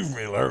 Just leave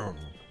me alone.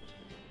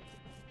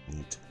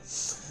 Neat.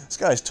 This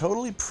guy's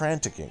totally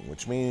pranticking,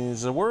 which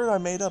means a word I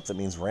made up that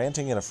means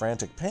ranting in a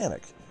frantic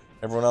panic.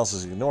 Everyone else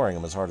is ignoring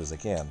him as hard as they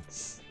can.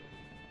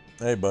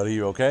 Hey, buddy,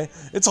 you okay?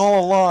 It's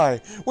all a lie.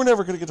 We're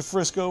never going to get to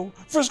Frisco.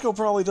 Frisco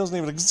probably doesn't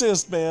even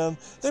exist, man.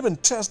 They've been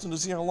testing to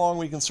see how long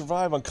we can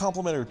survive on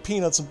complimentary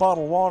peanuts and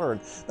bottled water,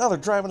 and now they're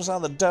driving us out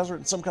of the desert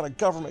in some kind of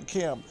government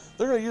camp.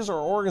 They're going to use our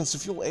organs to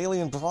fuel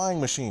alien flying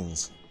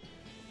machines.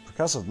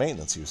 Percussive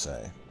maintenance, you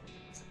say?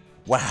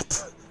 Whap!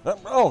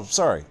 Oh,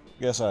 sorry.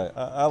 Guess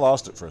I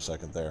lost it for a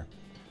second there.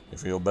 You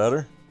feel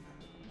better?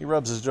 He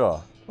rubs his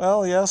jaw.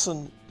 Well, yes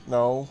and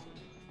no.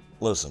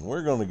 Listen,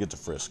 we're going to get to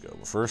Frisco,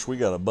 but first we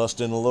got to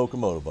bust in the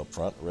locomotive up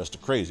front, arrest a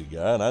crazy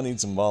guy, and I need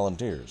some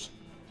volunteers.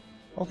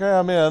 Okay,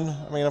 I'm in.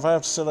 I mean, if I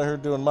have to sit out here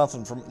doing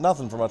nothing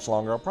for much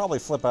longer, I'll probably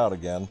flip out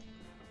again.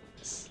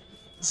 This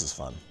is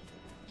fun.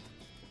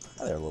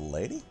 Hi there, little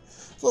lady.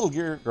 The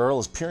little girl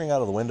is peering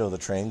out of the window of the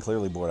train,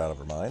 clearly bored out of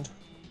her mind.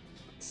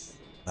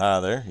 Hi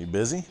there, you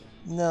busy?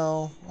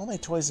 No, all my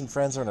toys and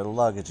friends are in her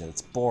luggage, and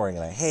it's boring,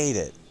 and I hate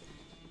it.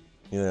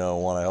 You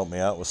don't want to help me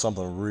out with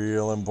something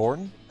real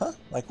important? Huh?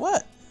 Like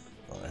what?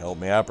 Want to help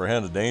me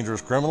apprehend a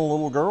dangerous criminal,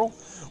 little girl?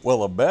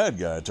 Well, a bad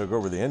guy took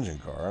over the engine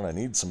car, and I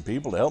need some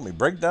people to help me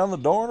break down the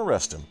door and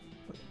arrest him.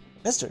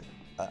 Mister,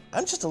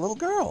 I'm just a little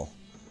girl.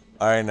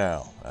 I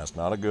know. That's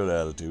not a good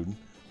attitude.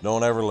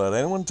 Don't ever let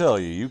anyone tell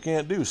you you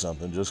can't do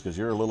something just because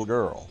you're a little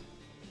girl.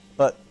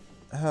 But,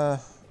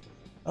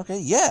 okay,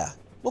 yeah.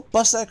 We'll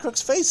bust that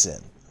crook's face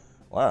in.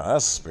 Wow,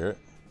 that's the spirit.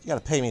 You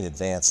gotta pay me in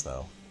advance,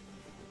 though.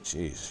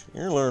 Jeez,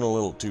 you're learning a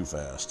little too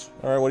fast.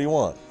 All right, what do you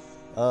want?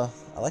 I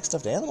like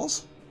stuffed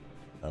animals.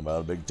 How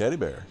about a big teddy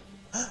bear?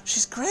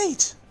 She's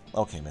great!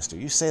 Okay, mister,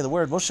 you say the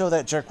word, we'll show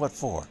that jerk what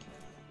for.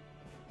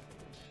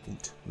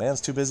 Man's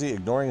too busy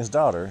ignoring his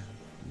daughter.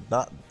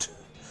 Man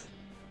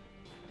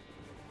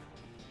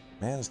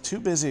is too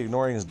busy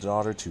ignoring his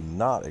daughter to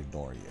not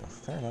ignore you.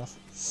 Fair enough.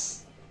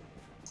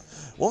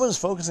 Woman is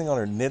focusing on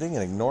her knitting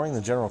and ignoring the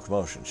general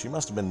commotion. She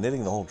must have been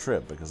knitting the whole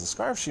trip, because the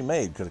scarf she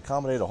made could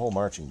accommodate a whole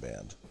marching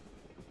band.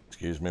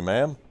 Excuse me,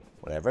 ma'am?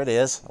 Whatever it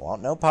is, I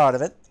want no part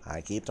of it.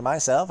 I keep to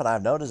myself, and I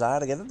have no desire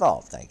to get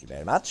involved. Thank you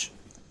very much.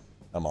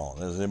 Come on,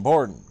 this is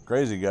important.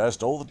 Crazy guy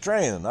stole the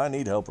train, and I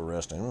need help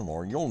arresting him,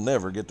 or you'll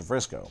never get to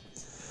Frisco.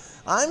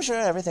 I'm sure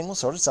everything will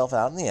sort itself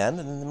out in the end,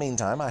 and in the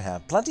meantime I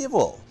have plenty of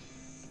wool.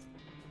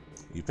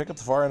 You pick up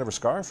the far end of her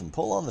scarf and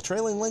pull on the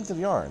trailing length of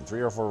yarn. 3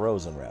 or 4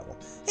 rows unravel.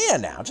 Here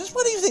now, just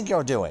what do you think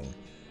you're doing?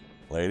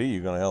 Lady,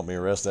 you gonna help me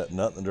arrest that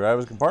nut in the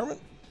driver's compartment?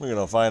 We're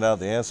gonna find out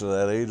the answer to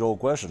that age-old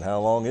question, how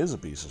long is a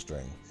piece of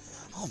string?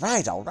 All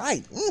right, all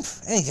right.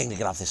 Anything to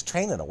get off this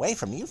train and away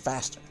from you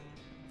faster.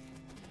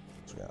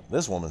 So, yeah,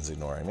 this woman's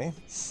ignoring me.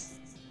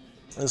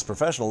 This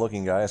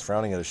professional-looking guy is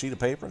frowning at a sheet of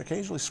paper and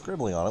occasionally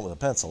scribbling on it with a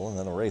pencil and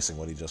then erasing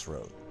what he just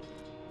wrote.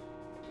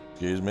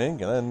 Excuse me,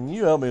 can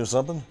you help me with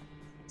something?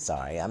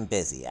 Sorry, I'm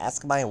busy.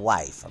 Ask my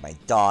wife or my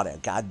daughter.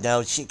 God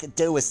knows she could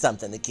do with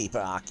something to keep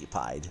her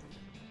occupied.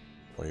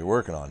 What are you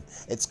working on?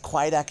 It's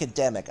quite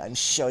academic. I'm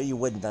sure you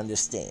wouldn't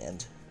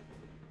understand.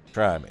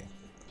 Try me.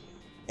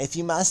 If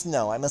you must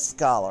know, I'm a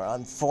scholar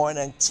on foreign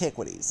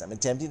antiquities. I'm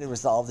attempting to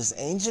resolve this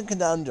ancient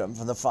conundrum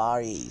from the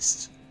Far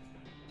East.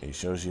 He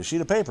shows you a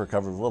sheet of paper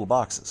covered with little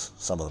boxes,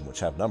 some of them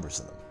which have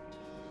numbers in them.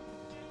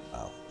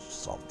 I'll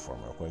solve it for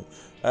him real quick.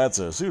 That's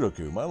a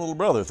Sudoku. My little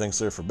brother thinks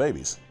they're for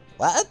babies.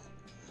 What?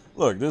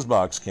 Look, this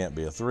box can't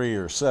be a 3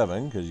 or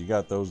 7 because you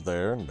got those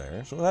there and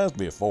there, so it has to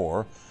be a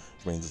 4.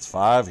 Which means it's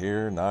 5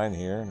 here, 9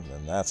 here, and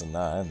then that's a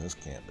 9. This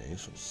can't be.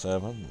 So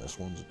 7, this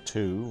one's a 2,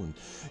 and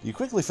you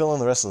quickly fill in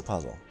the rest of the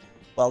puzzle.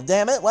 Well,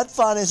 damn it, what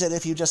fun is it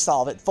if you just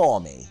solve it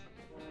for me?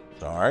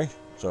 Sorry.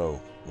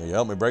 So, will you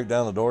help me break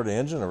down the door to the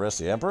engine and arrest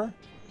the Emperor?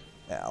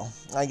 Well,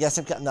 I guess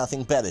I've got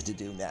nothing better to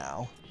do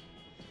now.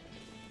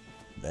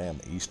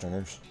 Damn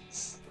Easterners.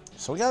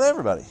 So we got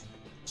everybody.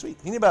 Sweet.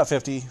 You need about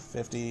 50.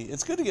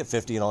 It's good to get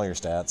 50 in all your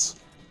stats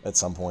at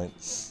some point.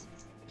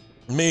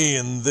 Me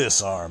and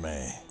this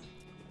army.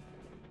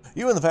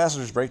 You and the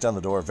passengers break down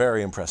the door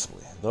very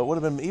impressively, though it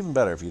would have been even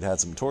better if you'd had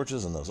some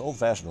torches and those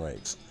old-fashioned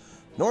rakes.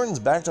 Norton's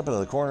backed up into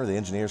the corner of the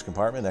engineer's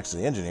compartment next to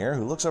the engineer,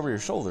 who looks over your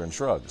shoulder and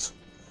shrugs.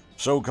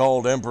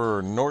 So-called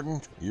Emperor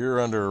Norton, you're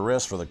under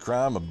arrest for the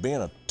crime of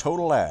being a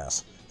total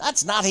ass.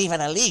 That's not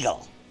even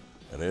illegal.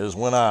 It is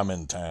when I'm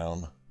in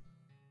town.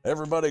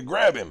 Everybody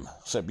grab him,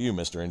 except you,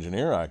 Mr.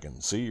 Engineer. I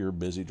can see you're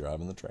busy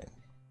driving the train.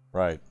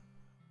 Right.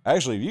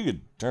 Actually, if you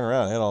could turn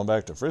around and head on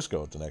back to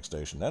Frisco at the next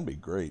station, that'd be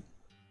great.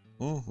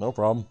 No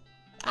problem.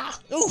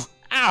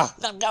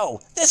 Let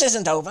go. This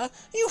isn't over.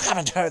 You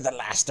haven't heard the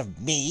last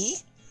of me.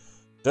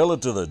 Tell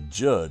it to the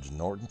judge,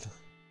 Norton.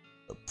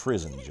 The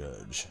prison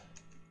judge.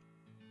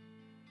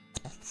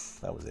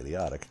 That was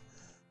idiotic.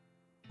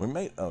 We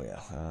made... Oh,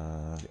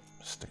 yeah.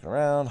 Sticking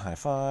around. High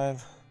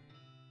five.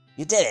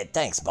 You did it.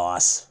 Thanks,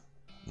 boss.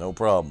 No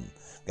problem.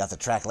 Got the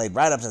track laid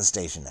right up to the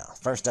station now.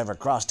 First ever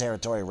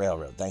cross-territory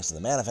railroad, thanks to the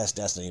Manifest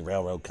Destiny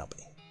Railroad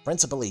Company.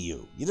 Principally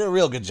you. You did a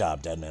real good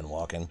job, Dead Man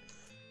Walking.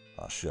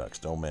 Aw, shucks.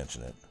 Don't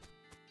mention it.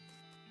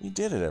 We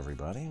did it,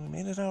 everybody. We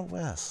made it out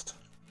west.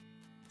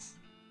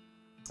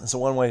 It's a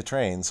one-way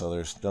train, so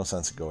there's no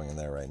sense of going in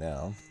there right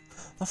now.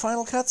 The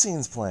final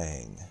cutscene's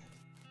playing.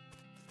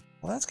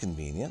 Well, that's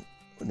convenient.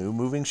 A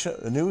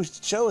new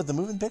show at the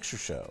Moving Picture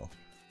Show.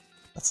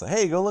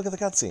 Hey, go look at the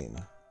cutscene.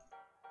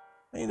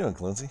 How you doing,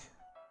 Clancy?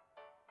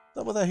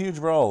 What's up with that huge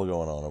brawl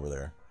going on over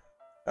there?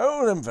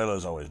 Oh, them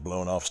fellas always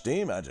blowing off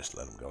steam. I just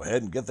let them go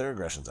ahead and get their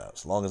aggressions out.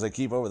 As long as they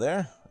keep over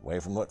there, away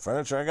from what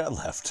furniture I got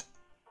left.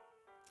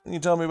 And you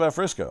tell me about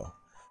Frisco.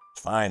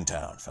 It's a fine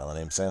town. Fella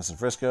named Samson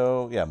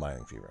Frisco. Yeah,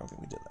 mining fever. Okay,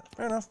 we did that.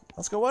 Fair enough.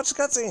 Let's go watch the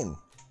cutscene.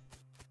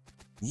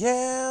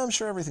 Yeah, I'm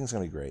sure everything's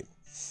going to be great.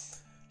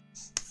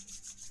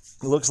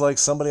 It looks like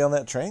somebody on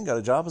that train got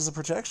a job as a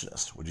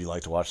protectionist. Would you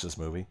like to watch this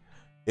movie?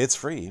 It's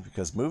free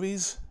because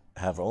movies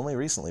have only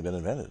recently been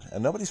invented,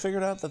 and nobody's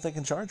figured out that they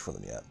can charge for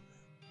them yet.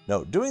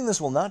 No, doing this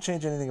will not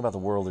change anything about the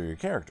world or your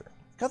character.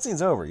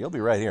 Cutscene's over. You'll be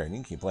right here, and you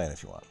can keep playing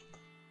if you want.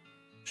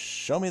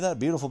 Show me that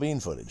beautiful bean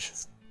footage.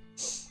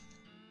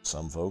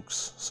 Some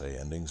folks say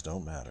endings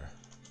don't matter.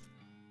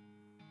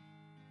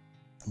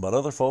 But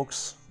other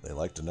folks, they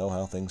like to know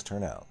how things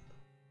turn out.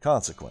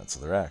 Consequence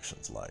of their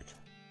actions, like.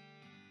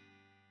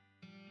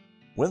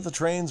 With the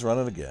trains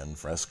running again,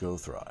 Frisco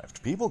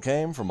thrived. People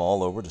came from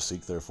all over to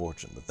seek their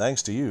fortune, but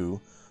thanks to you,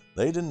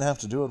 they didn't have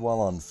to do it while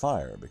on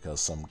fire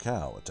because some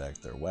cow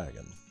attacked their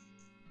wagon.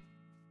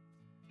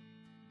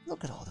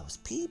 Look at all those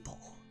people.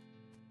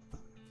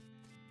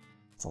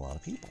 That's a lot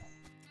of people.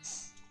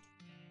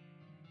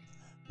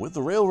 With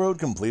the railroad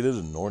completed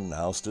and Norton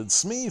ousted,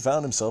 Smee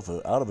found himself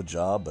out of a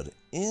job but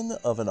in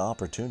of an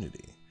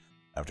opportunity.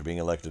 After being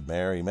elected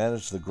mayor, he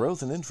managed the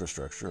growth and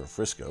infrastructure of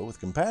Frisco with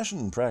compassion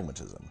and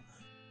pragmatism.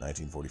 In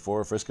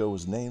 1944, Frisco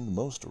was named the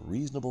most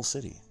reasonable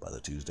city by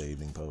the Tuesday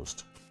Evening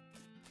Post.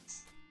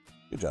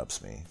 Good job,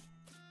 Smee.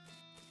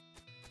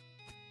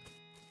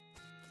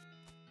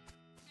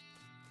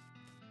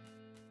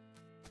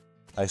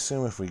 I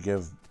assume if we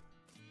give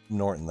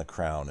Norton the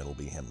crown, it'll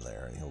be him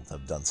there, and he'll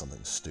have done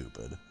something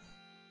stupid.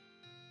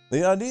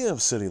 The idea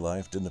of city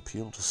life didn't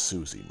appeal to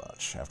Susie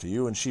much. After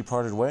you and she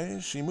parted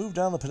ways, she moved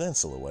down the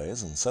peninsula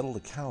ways and settled a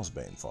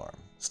Cowsbane farm,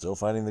 still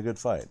fighting the good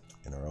fight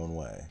in her own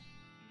way.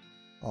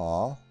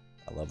 Aw,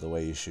 I love the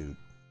way you shoot.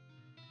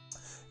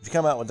 If you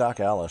come out with Doc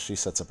Alice, she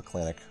sets up a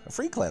clinic. A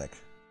free clinic.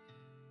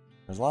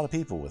 There's a lot of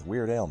people with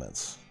weird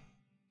ailments.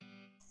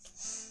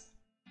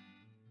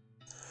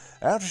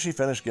 After she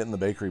finished getting the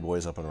bakery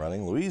boys up and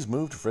running, Louise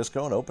moved to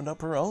Frisco and opened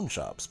up her own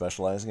shop,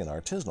 specializing in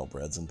artisanal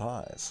breads and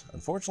pies.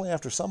 Unfortunately,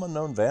 after some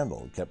unknown vandal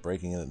who kept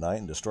breaking in at night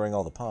and destroying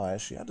all the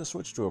pies, she had to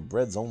switch to a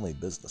breads-only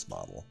business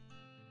model.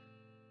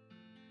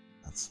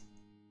 Is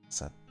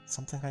that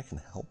something I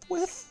can help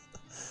with?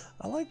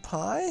 I like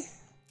pie.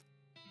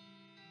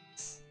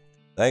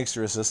 Thanks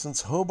to her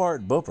assistants,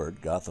 Hobart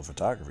Buppert got the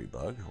photography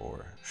bug,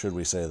 or should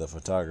we say the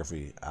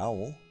photography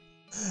owl.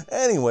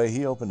 Anyway,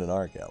 he opened an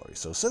art gallery,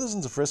 so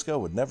citizens of Frisco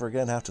would never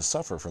again have to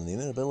suffer from the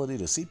inability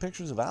to see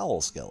pictures of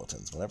owl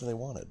skeletons whenever they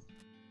wanted.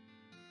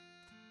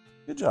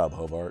 Good job,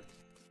 Hobart.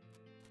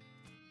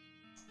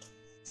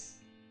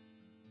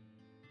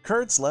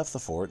 Kurtz left the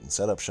fort and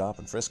set up shop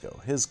in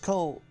Frisco. His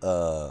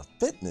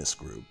fitness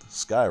group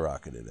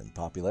skyrocketed in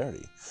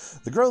popularity.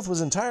 The growth was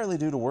entirely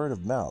due to word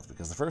of mouth,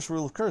 because the first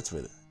rule of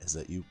Kurtzfit is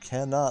that you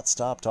cannot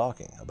stop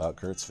talking about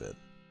Kurtzfit.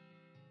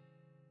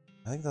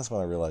 I think that's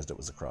when I realized it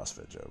was a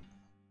CrossFit joke.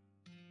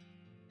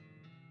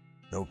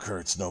 No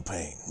Kurtz, no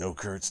pain. No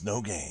Kurtz,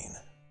 no gain.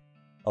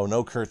 Oh,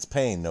 no Kurtz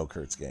pain, no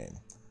Kurtz gain.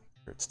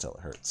 Hurts till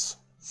it hurts.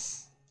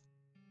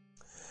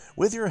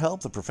 With your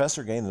help, the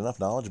professor gained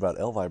enough knowledge about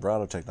El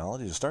Vibrato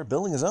technology to start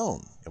building his own.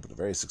 He opened a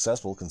very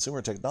successful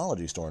consumer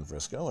technology store in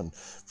Frisco, and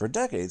for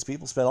decades,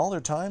 people spent all their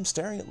time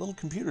staring at little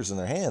computers in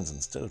their hands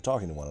instead of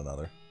talking to one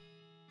another.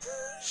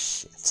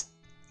 Shit.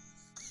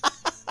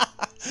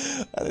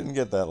 I didn't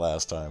get that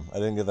last time. I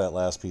didn't get that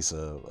last piece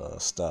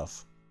of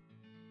stuff.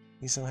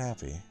 He's so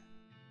happy.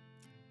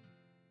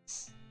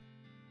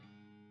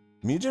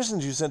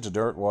 Musicians you sent to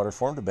Dirtwater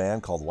formed a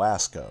band called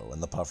Wasco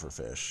and the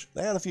Pufferfish.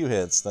 They had a few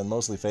hits, then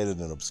mostly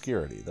faded in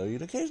obscurity, though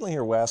you'd occasionally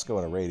hear Wasco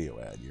in a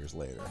radio ad years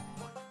later.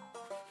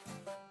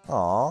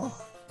 Aww.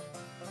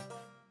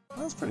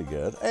 That's pretty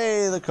good.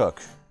 Hey, the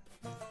cook.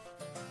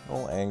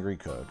 Old angry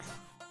cook.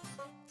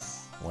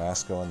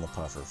 Wasco and the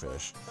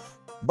Pufferfish.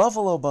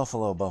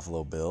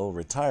 Buffalo Bill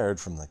retired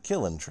from the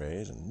killin'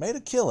 trade and made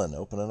a killin'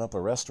 opening up a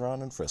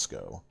restaurant in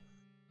Frisco.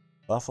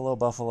 Buffalo,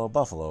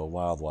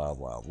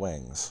 wild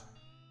wings.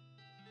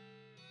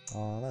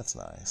 Oh, that's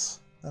nice.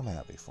 I'm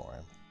happy for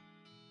him.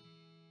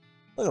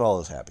 Look at all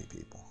those happy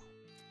people.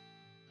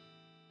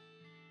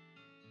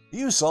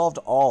 You solved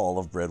all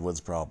of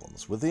Breadwood's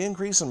problems. With the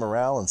increase in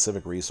morale and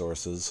civic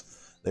resources,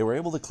 they were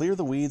able to clear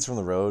the weeds from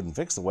the road and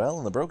fix the well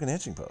and the broken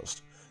hitching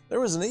post. There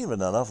wasn't even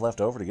enough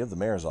left over to give the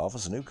mayor's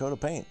office a new coat of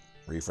paint,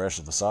 refresh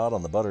the facade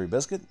on the Buttery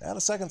Biscuit, add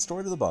a second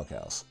story to the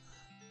bunkhouse.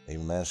 They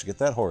even managed to get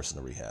that horse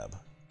into rehab.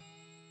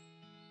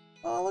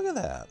 Oh, look at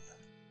that.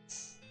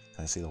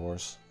 Can I see the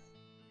horse?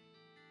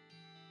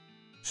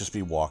 Just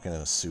be walking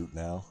in a suit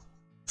now.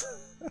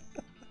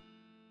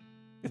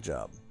 Good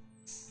job.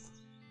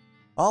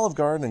 Olive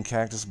Garden and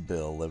Cactus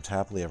Bill lived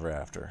happily ever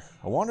after.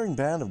 A wandering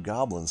band of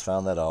goblins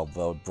found that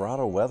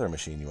vibrato weather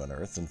machine you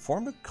unearthed and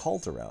formed a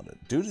cult around it.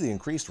 Due to the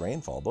increased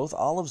rainfall, both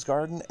Olive's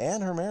garden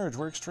and her marriage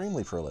were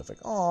extremely prolific.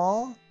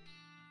 Aww.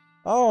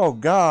 Oh,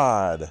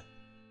 God.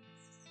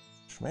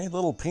 She made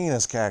little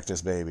penis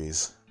cactus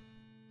babies.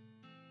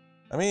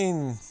 I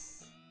mean,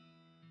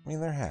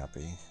 they're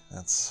happy.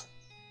 That's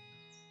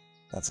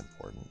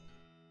important.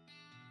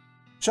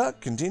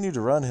 Chuck continued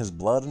to run his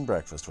blood and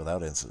breakfast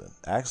without incident,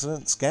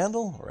 accident,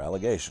 scandal, or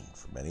allegation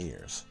for many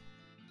years.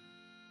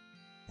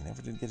 He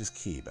never did get his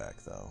key back,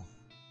 though.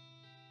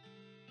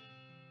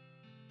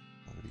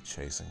 Would he be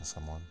chasing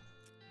someone?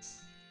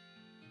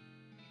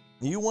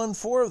 You won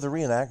 4 of the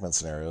reenactment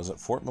scenarios at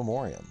Fort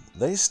Memoriam.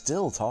 They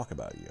still talk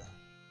about you.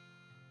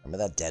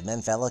 Remember that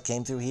Deadman fella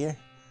came through here?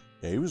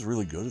 Yeah, he was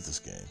really good at this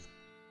game.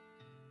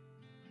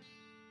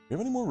 You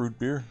have any more root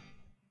beer?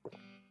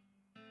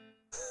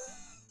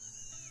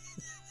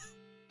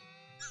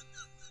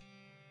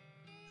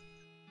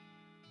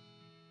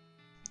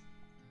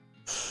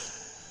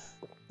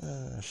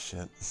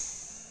 Shit.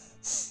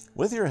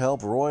 With your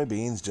help, Roy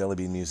Bean's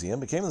Jellybean Museum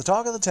became the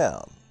talk of the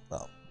town.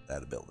 Well, they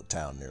had to build a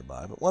town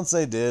nearby, but once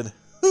they did,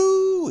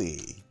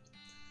 hoo-wee.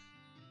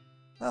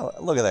 Oh,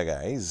 look at that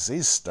guy.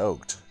 He's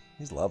stoked.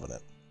 He's loving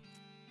it.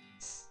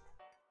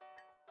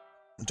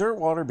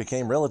 Dirtwater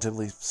became,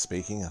 relatively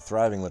speaking, a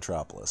thriving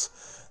metropolis.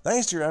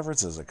 Thanks to your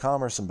efforts as a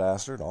commerce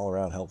ambassador and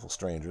all-around helpful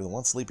stranger, the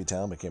once sleepy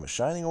town became a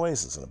shining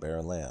oasis in a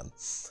barren land.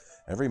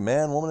 Every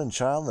man, woman, and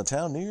child in the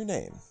town knew your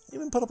name.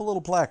 Even put up a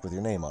little plaque with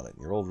your name on it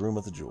in your old room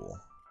at the Jewel.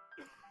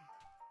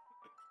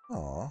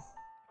 Aww.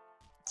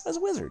 As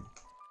a wizard.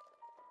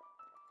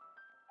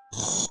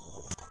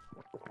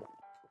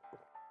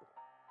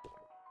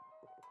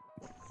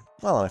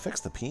 Well, I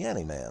fixed the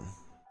Peony Man.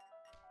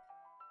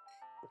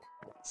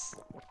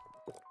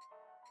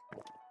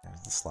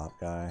 There's the slop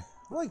guy.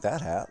 I like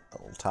that hat.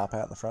 A little top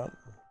hat in the front.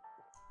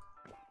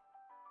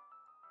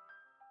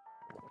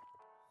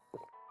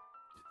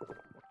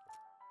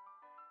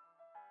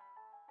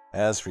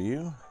 As for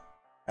you,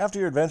 After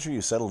your adventure,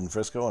 you settled in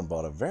Frisco and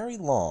bought a very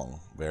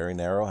long, very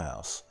narrow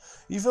house.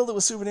 You filled it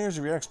with souvenirs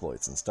of your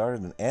exploits and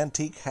started an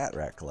antique hat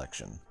rack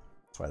collection.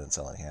 That's why I didn't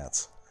sell any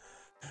hats.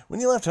 When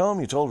you left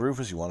home, you told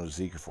Rufus you wanted to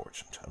seek your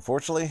fortune.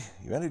 Unfortunately,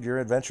 you ended your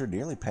adventure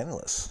nearly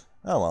penniless.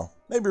 Oh well,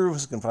 maybe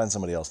Rufus can find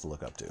somebody else to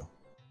look up to.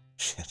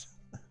 Shit.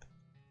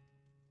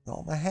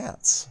 All my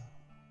hats.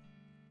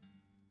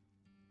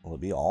 Will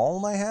it be all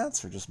my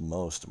hats or just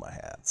most of my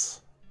hats?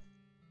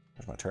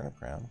 There's my turnip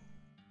crown.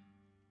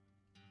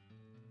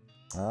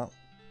 Oh.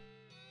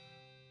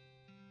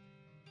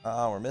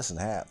 Oh, we're missing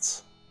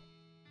hats.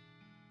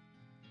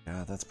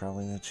 God, that's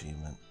probably an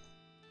achievement.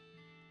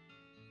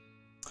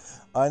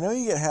 I know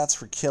you get hats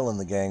for killing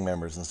the gang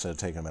members instead of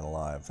taking them in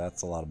alive.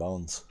 That's a lot of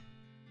bones.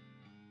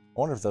 I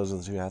wonder if those are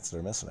the two hats that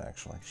are missing,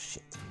 actually.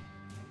 Shit.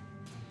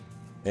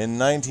 In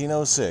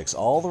 1906,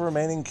 all the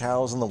remaining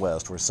cows in the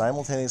West were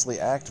simultaneously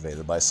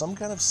activated by some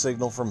kind of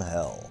signal from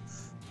hell.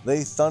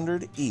 They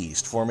thundered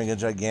east, forming a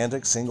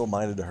gigantic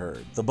single-minded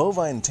herd. The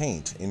bovine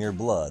taint in your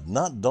blood,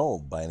 not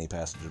dulled by any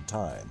passage of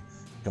time,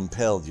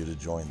 compelled you to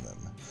join them.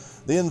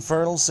 The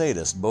infernal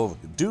sadist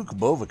Duke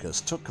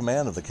Bovicus took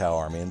command of the cow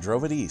army and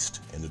drove it east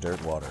into dirt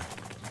water.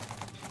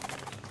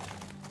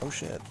 Oh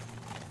shit.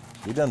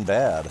 We done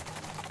bad.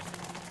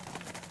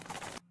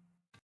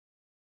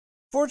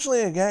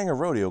 Fortunately, a gang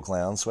of rodeo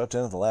clowns swept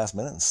in at the last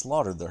minute and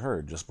slaughtered the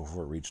herd just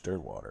before it reached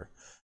Dirtwater.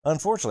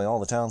 Unfortunately,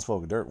 all the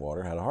townsfolk of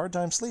Dirtwater had a hard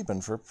time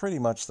sleeping for pretty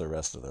much the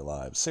rest of their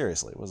lives.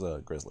 Seriously, it was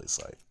a grisly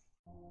sight.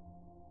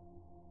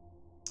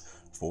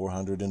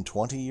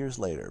 420 years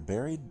later,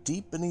 buried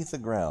deep beneath the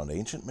ground,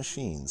 ancient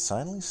machines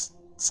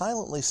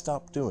silently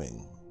stopped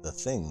doing the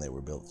thing they were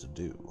built to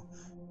do.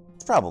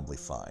 It's probably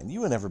fine.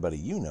 You and everybody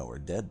you know are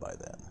dead by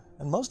then,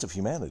 and most of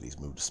humanity's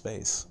moved to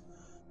space.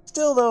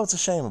 Still, though, it's a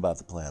shame about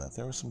the planet.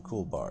 There were some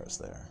cool bars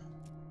there.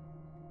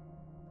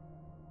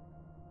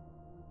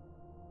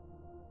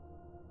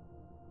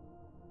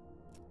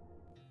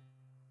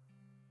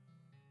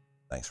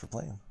 Thanks for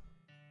playing.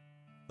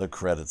 The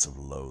credits of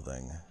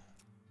Loathing.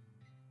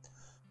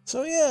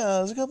 So yeah,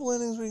 there's a couple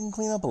endings we can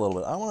clean up a little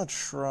bit. I want to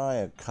try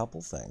a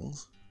couple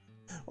things.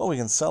 Well, we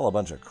can sell a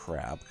bunch of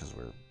crap, because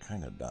we're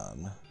kind of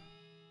done.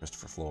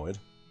 Christopher Floyd.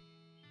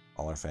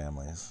 All our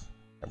families.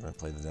 Everyone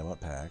played the demo at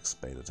PAX,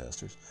 beta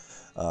testers.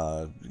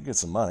 Get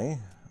some money.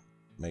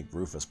 Make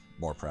Rufus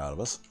more proud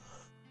of us.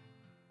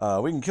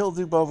 We can kill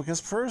Duke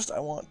Bovicus. First, I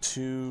want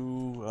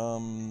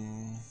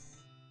to...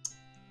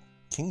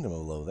 Kingdom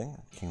of Loathing.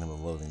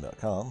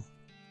 KingdomofLoathing.com.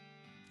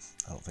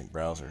 I don't think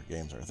browser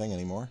games are a thing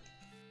anymore.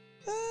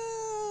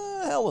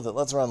 Hell with it.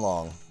 Let's run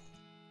long.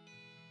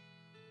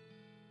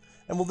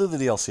 And we'll do the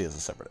DLC as a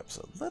separate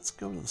episode. Let's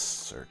go to the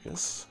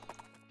circus.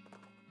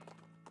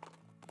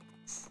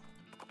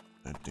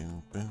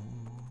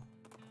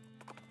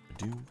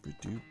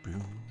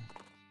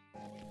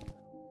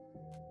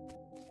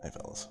 Hey,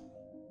 fellas.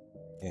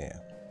 Yeah.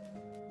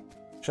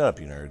 Shut up,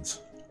 you nerds.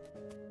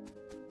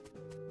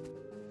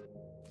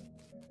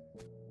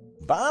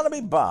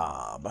 Barnaby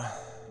Bob. There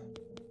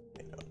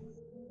you go.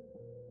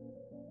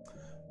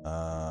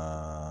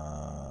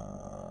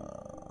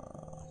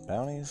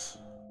 Bounties?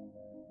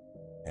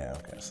 Yeah,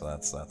 okay, so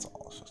that's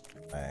all. It's just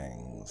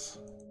fangs,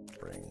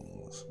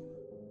 rings,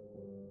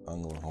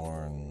 ungle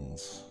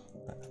horns.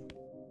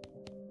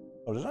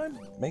 Oh, did I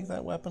make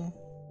that weapon?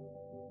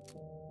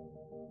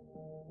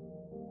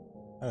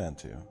 I meant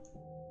to.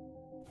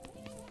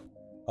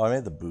 Oh, I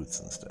made the boots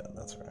instead,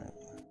 that's right.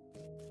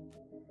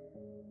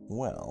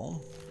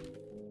 Well...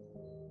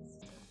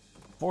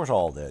 Fort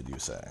all dead, you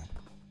say?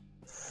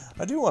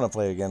 I do want to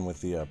play again with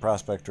the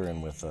Prospector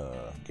and with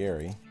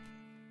Gary.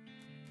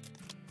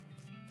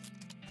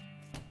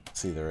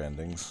 See their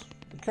endings.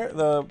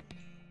 The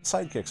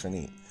sidekicks are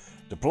neat.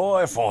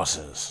 Deploy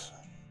forces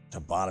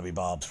to Barnaby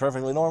Bob's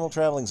perfectly normal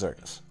traveling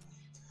circus.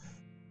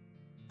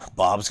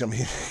 Bob's going to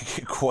be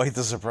quite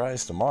the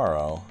surprise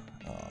tomorrow.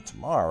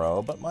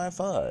 Tomorrow, but my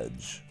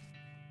fudge.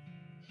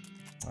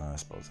 I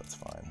suppose that's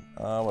fine.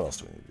 What else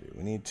do we need to do?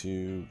 We need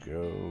to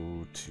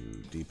go to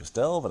Deepest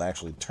Delve and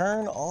actually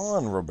turn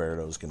on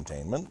Roberto's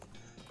containment.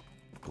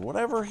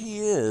 Whatever he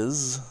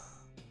is...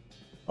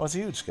 Oh, it's a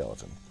huge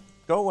skeleton.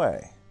 Go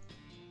away.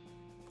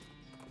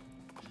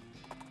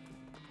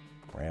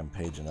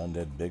 Rampaging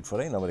undead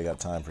Bigfoot. Ain't nobody got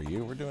time for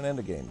you. We're doing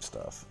end-of-game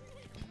stuff.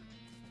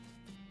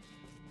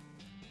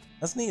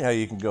 That's neat how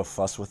you can go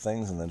fuss with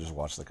things and then just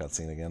watch the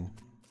cutscene again.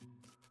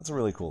 That's a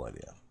really cool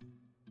idea.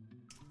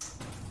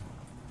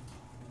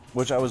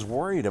 Which I was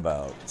worried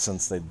about,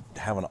 since they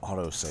have an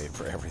autosave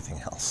for everything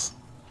else.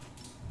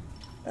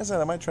 As I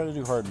said, I might try to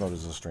do hard mode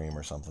as a stream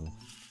or something.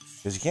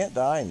 Because you can't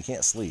die and you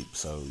can't sleep,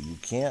 so you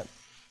can't...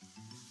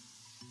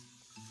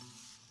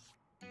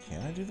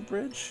 Can I do the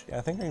bridge? Yeah,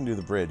 I think I can do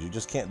the bridge. You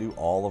just can't do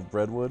all of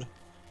Breadwood.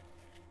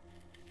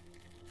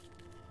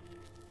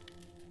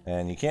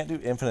 And you can't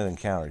do infinite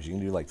encounters. You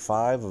can do like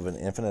 5 of an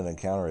infinite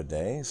encounter a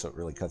day, so it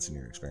really cuts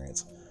into your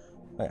experience.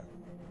 Okay.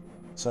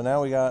 So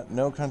now we got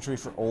No Country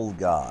for Old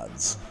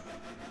Gods.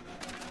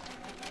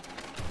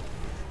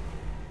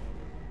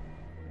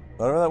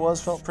 Whatever that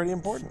was felt pretty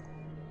important.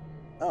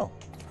 Oh,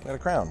 got a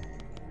crown.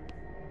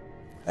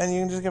 And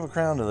you can just give a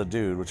crown to the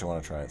dude, which I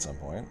want to try at some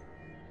point.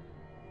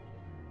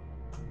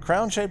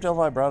 Crown-shaped El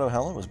Vibrato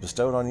helmet was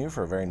bestowed on you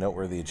for a very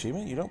noteworthy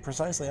achievement you don't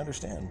precisely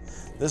understand.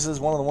 This is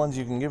one of the ones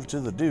you can give to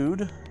the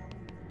dude.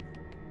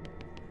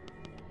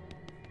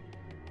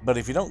 But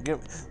if you don't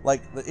give...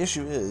 Like, the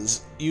issue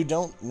is, you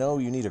don't know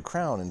you need a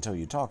crown until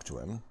you talk to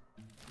him.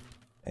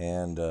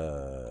 And,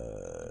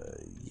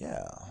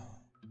 yeah.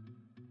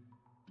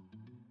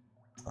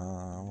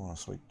 I want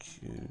to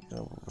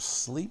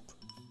sleep.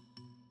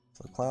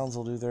 So the clowns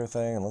will do their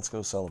thing, and let's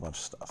go sell a bunch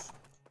of stuff.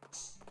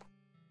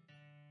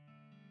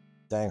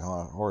 Dang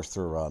horse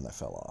threw a rod and I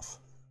fell off.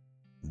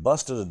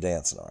 Busted a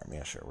dancing arm.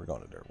 Yeah, sure, we're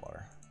going to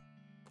Dirtwater.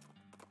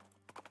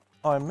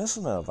 Oh, I'm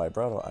missing a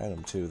vibrato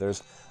item, too.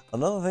 There's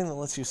another thing that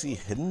lets you see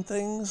hidden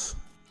things.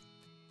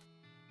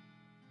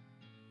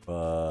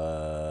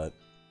 But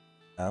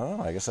I don't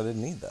know. I guess I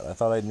didn't need that. I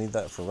thought I'd need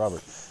that for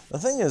Robert. The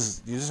thing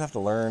is, you just have to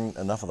learn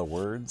enough of the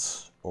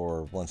words,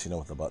 or once you know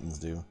what the buttons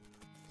do.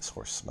 This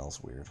horse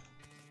smells weird.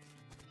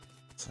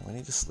 So we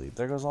need to sleep.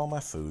 There goes all my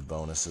food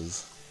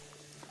bonuses.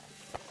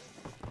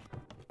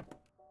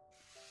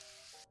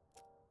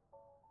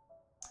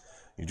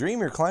 You dream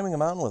you're climbing a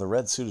mountain with a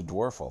red-suited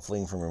dwarf while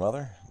fleeing from your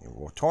mother. You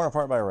were torn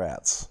apart by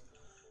rats.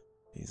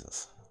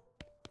 Jesus.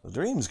 The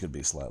dreams could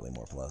be slightly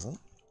more pleasant.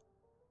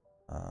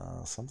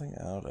 Something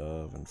out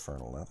of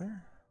infernal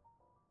leather.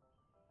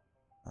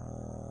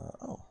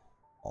 Oh.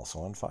 Also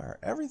on fire.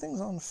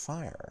 Everything's on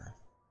fire.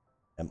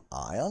 Am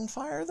I on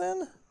fire,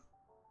 then?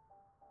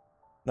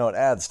 No, it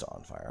adds to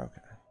on fire.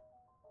 Okay.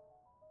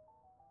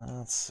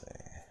 Let's see.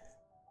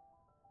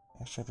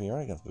 Actually, you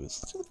already got the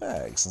boots. Let's do the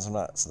bag, since I'm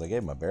not... So they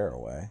gave my bear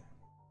away.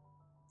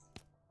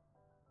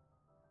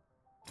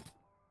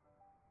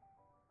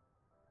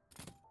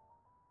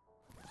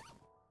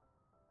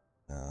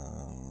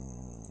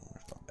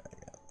 Where's my bag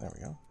at? There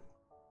we go.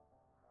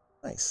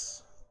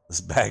 Nice. This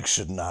bag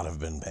should not have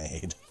been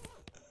made.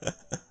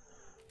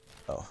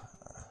 Oh,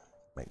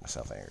 make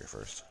myself angry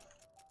first.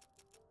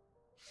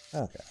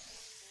 Okay.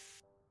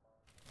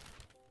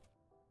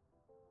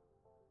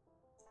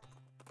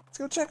 Let's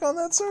go check on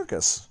that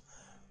circus.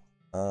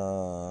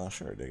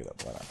 Sure, dig it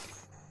up. Why not?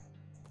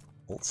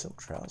 Old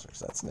silk trousers.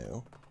 That's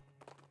new.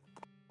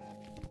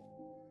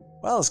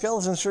 Well, the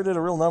skeletons sure did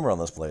a real number on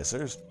this place.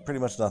 There's pretty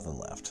much nothing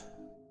left.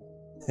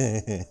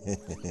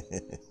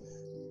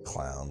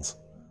 Clowns.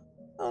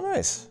 Oh,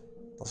 nice.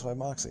 +5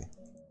 Moxie.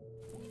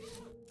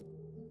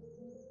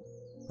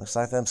 Looks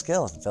like them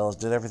skeleton fellas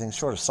did everything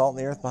short of salting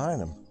the earth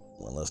behind them.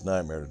 One less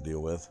nightmare to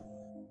deal with.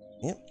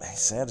 Yep,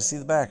 sad to see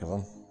the back of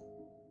them.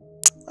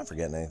 Not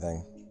forgetting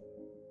anything.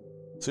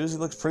 Susie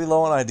looks pretty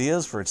low on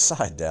ideas for its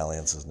side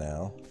dalliances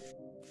now.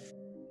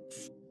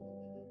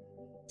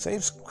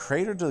 Saves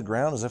cratered to the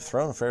ground as if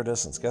thrown a fair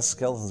distance. Guess the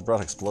skeletons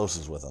brought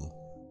explosives with them.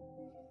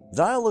 The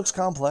dial looks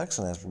complex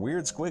and has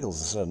weird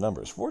squiggles instead of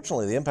numbers.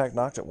 Fortunately, the impact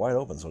knocked it wide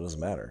open, so it doesn't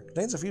matter.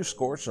 Contains a few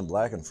scorched and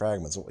blackened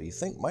fragments of what you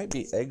think might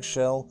be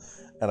eggshell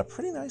and a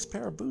pretty nice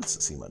pair of boots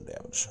that seem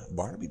undamaged.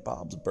 Barnaby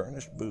Bob's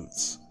burnished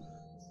boots.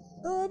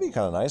 Oh, that'd be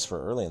kind of nice for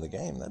early in the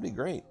game. That'd be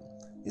great.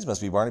 These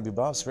must be Barnaby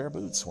Bob's spare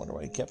boots. Wonder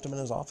why he kept them in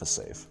his office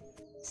safe.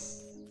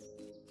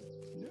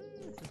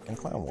 And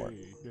clown wart.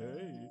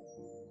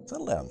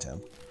 Settle down,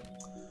 Tim.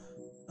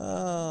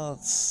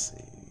 Let's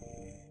see.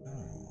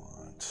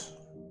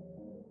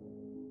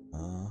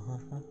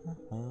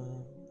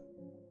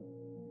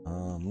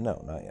 No,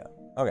 not yet.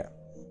 Okay.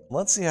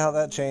 Let's see how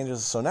that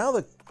changes. So now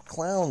the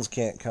clowns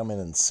can't come in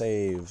and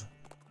save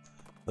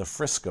the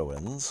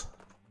Friscoans.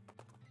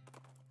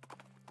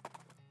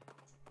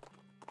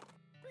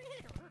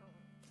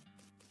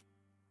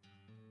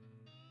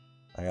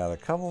 I got a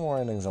couple more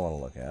endings I want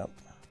to look at.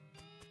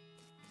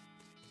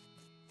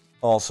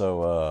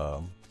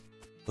 Also,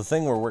 the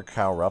thing where we're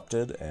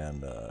corrupted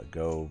and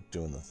go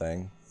doing the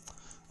thing,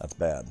 that's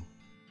bad.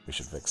 We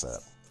should fix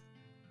that.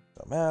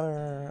 Don't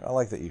matter. I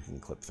like that you can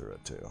clip through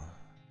it too.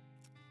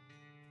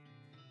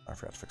 I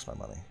forgot to fix my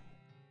money.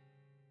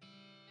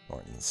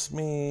 Norton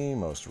Smee,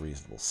 most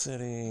reasonable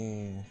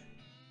city.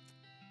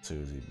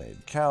 Susie made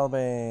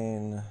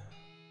Calbane.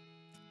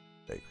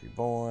 Bakery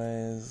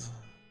Boys.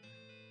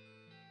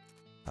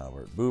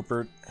 Albert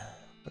Boopert,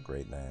 a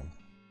great name.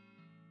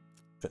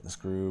 Fitness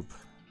group.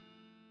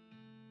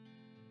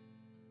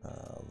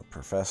 The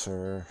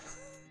Professor.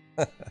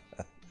 You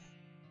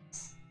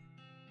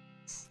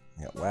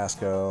got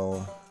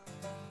Wasco.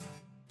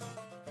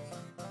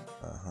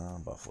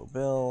 Buffalo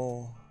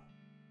Bill.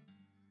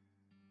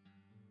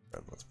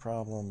 Redwood's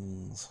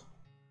Problems.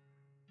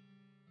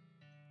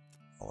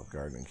 Olive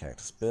Garden and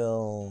Cactus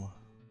Bill.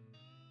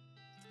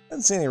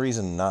 Didn't see any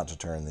reason not to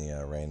turn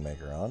the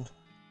Rainmaker on.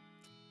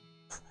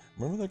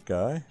 Remember that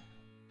guy?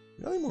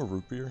 You got any more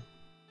root beer?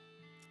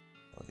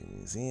 Loathing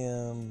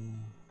Museum.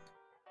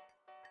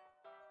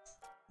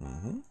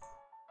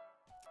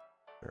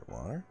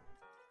 Dirtwater.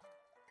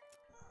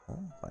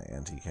 My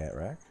antique hat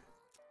rack.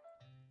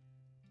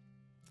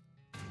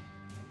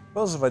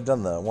 Suppose if I'd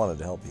done the wanted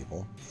to help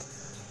people.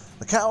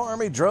 The cow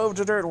army drove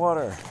to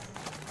Dirtwater.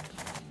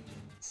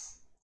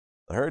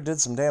 The herd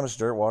did some damage to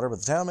Dirtwater,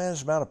 but the town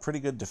managed to mount a pretty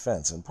good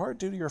defense, in part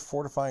due to your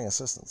fortifying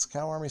assistance. The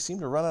cow army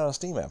seemed to run out of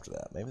steam after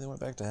that. Maybe they went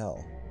back to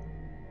hell.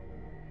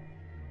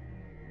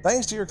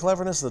 Thanks to your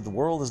cleverness, the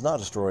world is not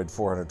destroyed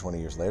 420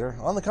 years later.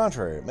 On the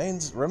contrary,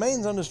 it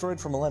remains undestroyed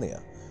for millennia.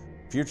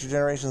 Future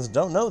generations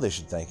don't know they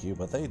should thank you,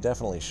 but they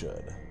definitely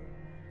should.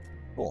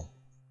 Cool.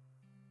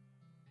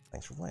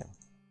 Thanks for playing.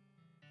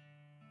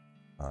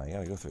 You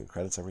gotta go through the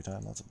credits every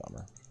time? That's a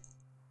bummer.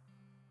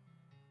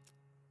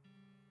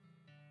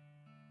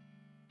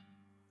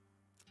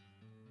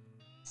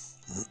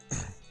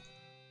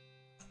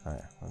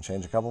 Alright, I'll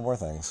change a couple more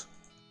things.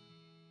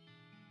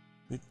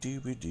 The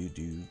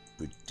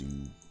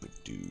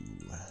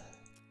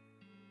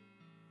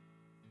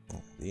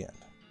end.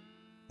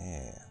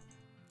 Yeah.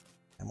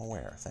 I'm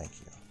aware, thank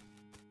you.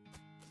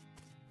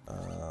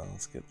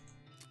 Let's get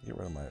rid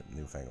of my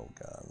newfangled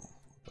gun.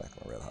 Back to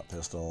my red hot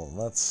pistol. And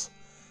let's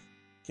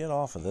get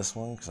off of this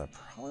one because I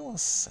probably want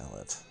to sell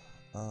it.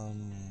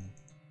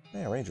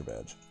 Yeah, Ranger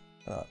badge.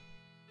 Why not?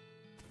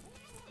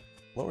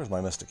 Lowers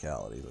my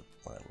mysticality, but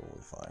whatever, we'll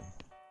be fine.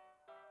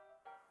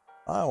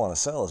 I want to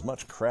sell as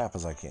much crap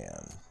as I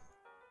can.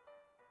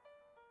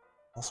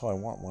 Also, I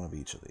want one of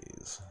each of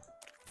these.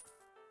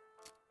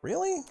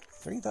 Really?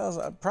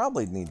 3,000? I'd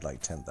probably need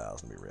like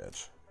 10,000 to be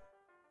rich.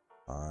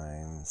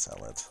 Fine,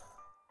 sell it.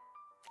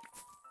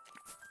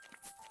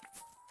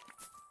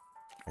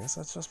 I guess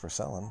that's just for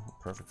selling.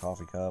 Perfect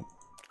coffee cup.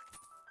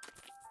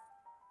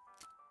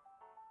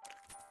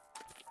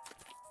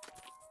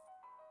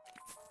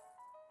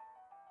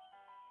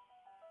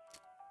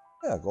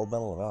 Yeah, gold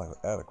medal of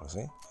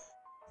adequacy.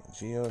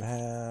 Geode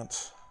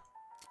hat.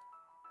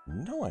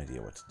 No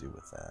idea what to do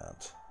with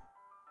that.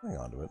 Hang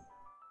on to it.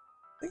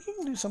 I think you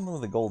can do something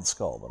with the gold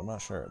skull, but I'm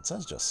not sure. It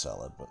says just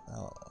sell it, but I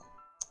don't know.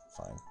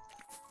 Fine.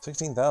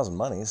 16,000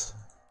 monies.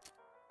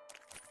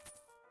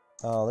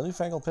 Oh, the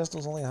newfangled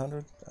pistol's only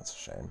 100? That's a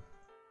shame.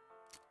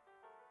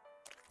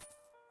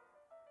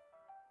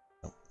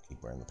 Oh,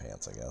 keep wearing the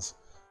pants, I guess.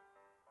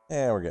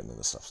 Yeah, we're getting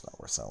into stuff's not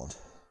worth selling.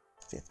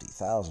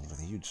 50,000 for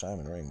the huge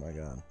diamond ring, my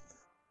god.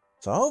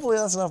 So hopefully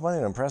that's enough money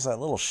to impress that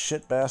little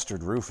shit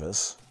bastard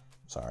Rufus.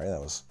 Sorry,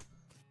 that was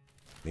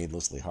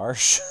needlessly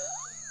harsh.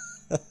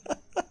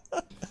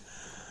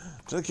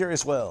 To the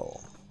curious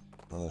well.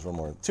 And there's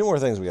two more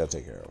things we gotta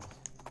take care of.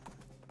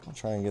 I'll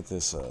try and get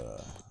this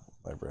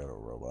vibrato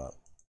robot.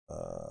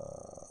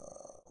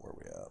 Where are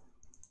we at?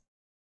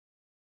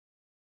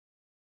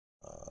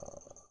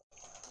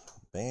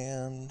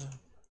 Band.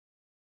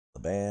 The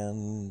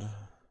band.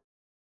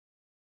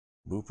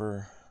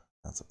 Booper.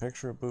 That's a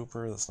picture of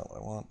Booper. That's not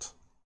what I want.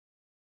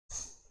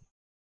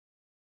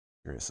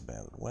 Curious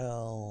abandoned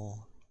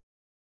well.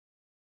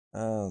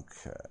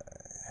 Okay.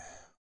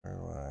 Where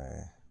do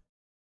I...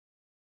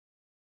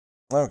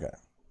 Okay.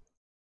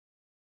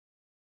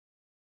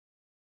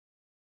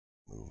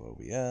 Move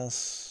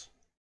OBS.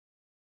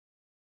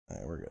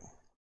 Alright, we're good.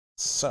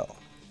 So.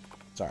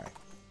 Sorry.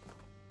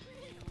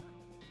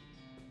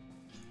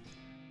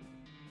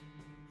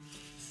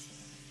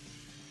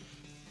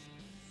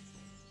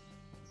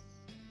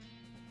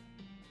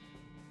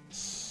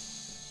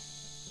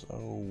 So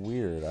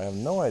weird. I have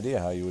no idea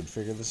how you would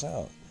figure this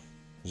out.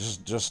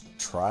 Just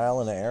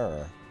trial and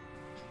error.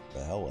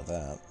 The hell with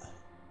that.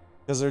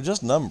 Because they're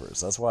just numbers.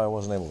 That's why I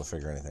wasn't able to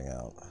figure anything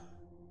out.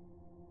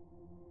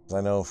 Because I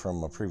know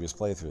from a previous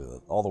playthrough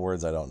that all the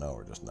words I don't know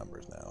are just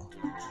numbers now.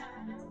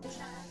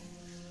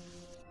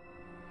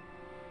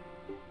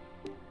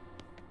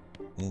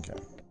 Okay.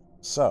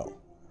 So,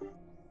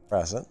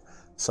 press it.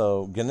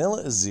 So,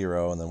 Ganilla is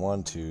 0, and then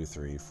 1, 2,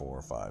 3,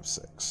 4, 5,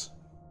 6.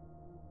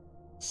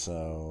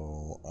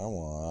 So, I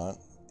want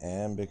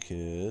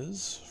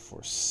Ambicus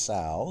for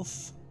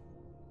south,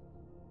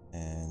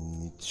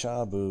 and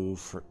Chabu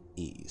for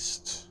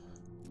east.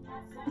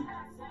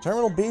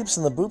 Terminal beeps,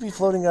 and the boopy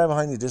floating guy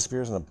behind you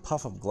disappears in a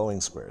puff of glowing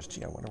squares.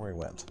 Gee, I wonder where he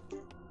went.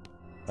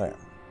 Oh, yeah.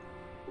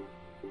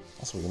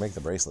 Also, we can make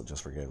the bracelet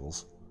just for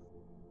giggles.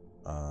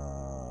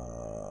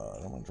 I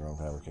don't want drone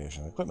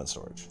fabrication. Equipment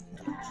storage.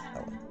 Yeah,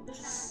 that one.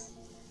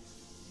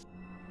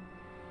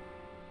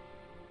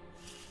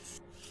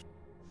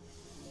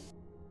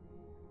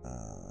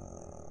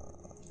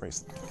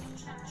 Bracelet.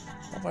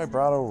 A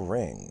vibrato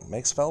ring.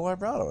 Makes spell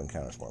vibrato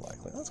encounters more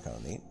likely. That's kind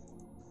of neat.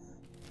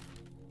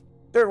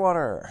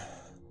 Dirtwater.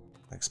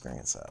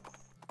 Experience that.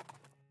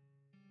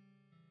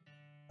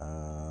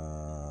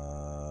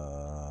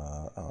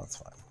 Oh, that's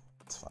fine.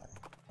 It's fine.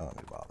 I don't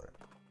need to bother it.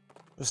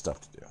 There's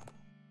stuff to do.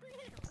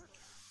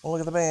 Oh, look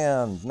at the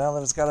band. Now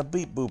that it's got a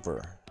beep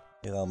booper.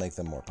 Yeah, that'll make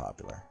them more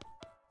popular.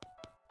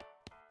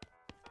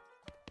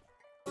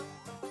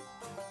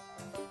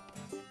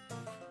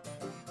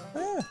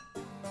 Eh.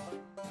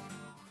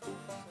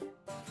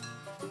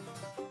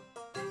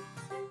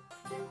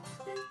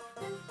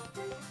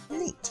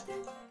 Neat.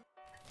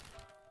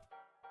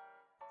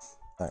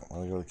 Alright,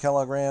 let me go to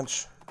Kellogg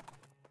Ranch.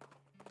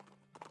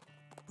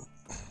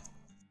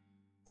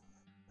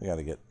 We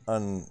gotta get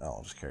oh,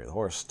 I'll just carry the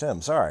horse.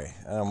 Tim, sorry.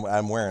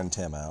 I'm wearing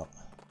Tim out.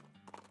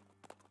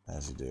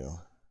 As you do.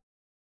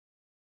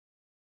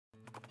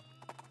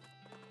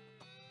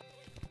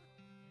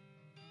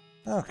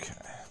 Okay,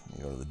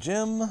 we go to the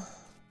gym.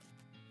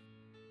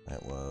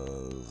 It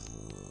was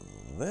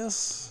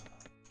this.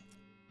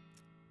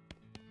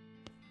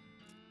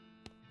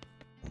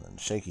 And then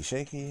shaky,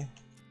 shaky.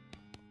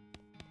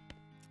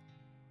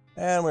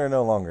 And we're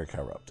no longer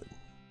corrupted.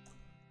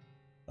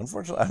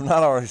 Unfortunately, I'm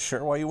not already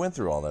sure why you went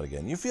through all that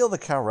again. You feel the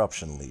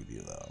corruption leave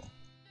you, though.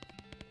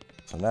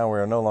 So now we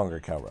are no longer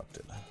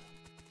corrupted.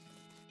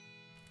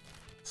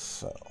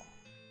 So.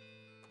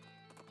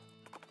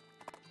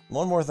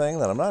 One more thing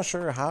that I'm not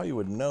sure how you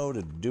would know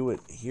to do it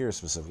here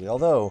specifically.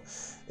 Although,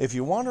 if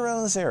you wander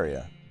around this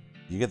area,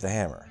 you get the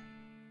hammer.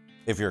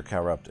 If you're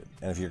corrupted.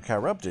 And if you're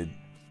corrupted,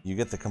 you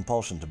get the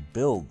compulsion to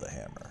build the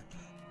hammer.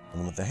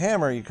 And with the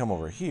hammer, you come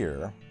over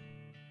here.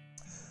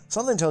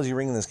 Something tells you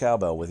ringing this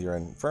cowbell with your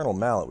infernal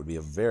mallet would be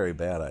a very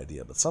bad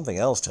idea, but something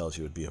else tells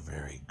you it would be a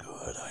very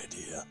good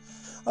idea.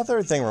 A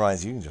third thing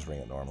reminds you can just ring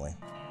it normally.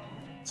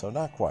 So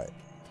not quite.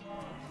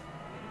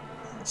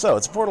 So,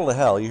 it's a portal to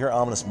hell. You hear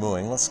ominous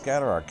mooing. Let's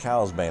scatter our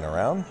cow's bane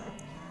around.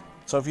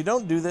 So if you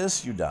don't do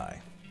this, you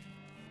die.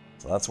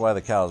 So that's why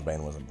the cow's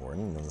bane was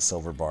important, and the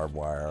silver barbed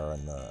wire,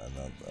 and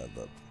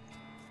the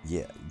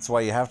yeah. That's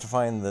why you have to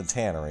find the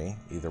tannery,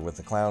 either with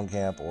the clown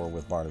camp or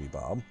with Barnaby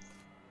Bob.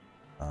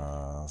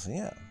 So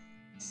yeah.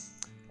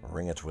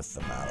 Ring it with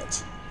the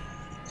mallet.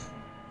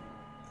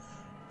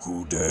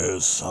 Who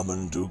dares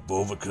summon Duke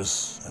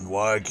Bovicus, and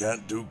why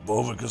can't Duke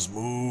Bovicus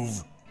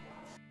move?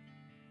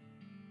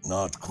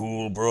 Not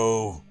cool,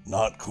 bro.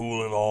 Not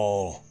cool at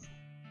all.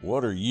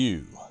 What are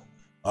you?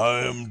 I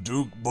am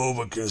Duke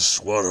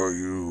Bovicus. What are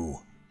you?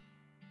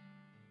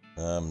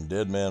 I'm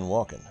Dead Man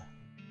Walking.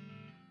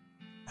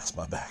 That's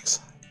my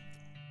backside.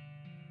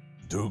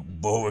 Duke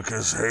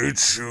Bovicus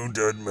hates you,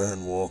 Dead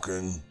Man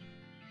Walking.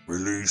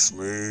 Release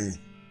me.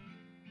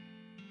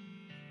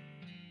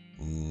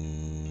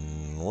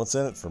 What's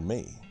in it for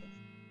me?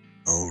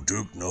 Oh,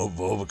 Duke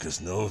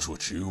Bovicus knows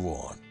what you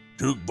want.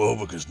 Duke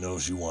Bovicus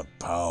knows you want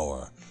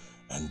power,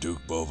 and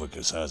Duke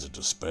Bovicus has it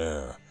to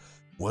spare.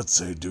 What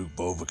say Duke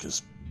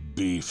Bovicus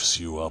beefs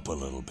you up a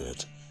little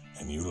bit,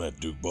 and you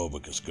let Duke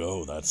Bovicus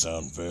go? That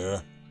sound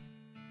fair?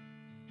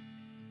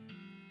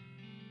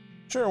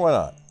 Sure, why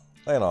not?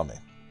 Lay it on me.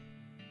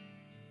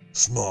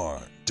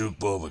 Smart. Duke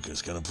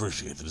Bovicus can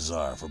appreciate the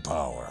desire for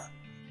power.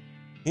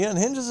 He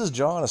unhinges his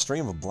jaw and a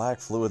stream of black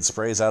fluid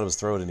sprays out of his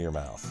throat into your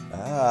mouth.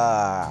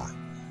 Ah.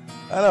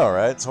 I know,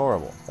 right? It's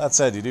horrible. That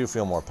said, you do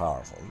feel more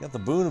powerful. You got the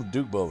boon of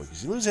Duke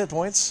Bovicus. You lose hit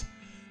points.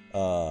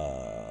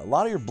 A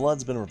lot of your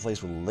blood's been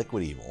replaced with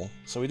liquid evil,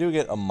 so we do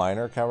get a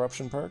minor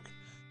corruption perk.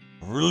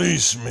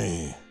 Release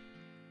me.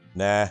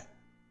 Nah.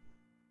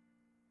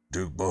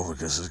 Duke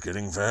Bovicus is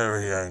getting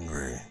very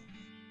angry.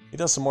 He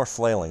does some more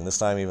flailing, this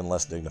time even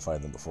less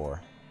dignified than before.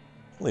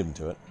 Leave him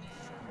to it.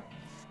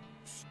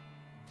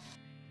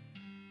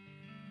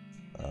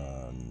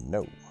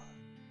 No.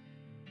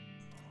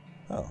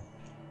 Oh.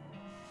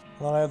 I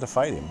thought I had to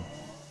fight him.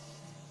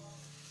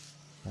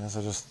 I guess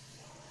I just...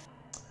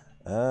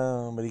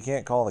 but he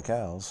can't call the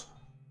cows.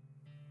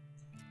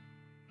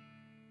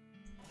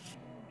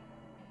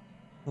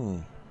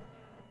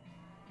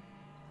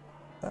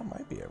 That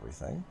might be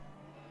everything.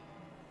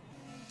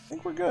 I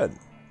think we're good.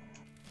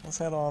 Let's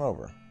head on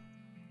over.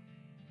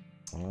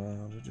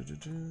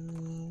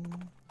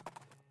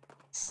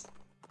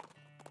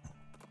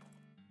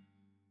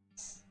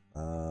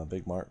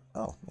 Big Mart.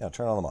 Oh, yeah,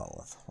 turn on the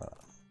monolith.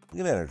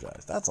 Get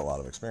energized. That's a lot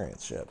of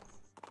experience. Shit.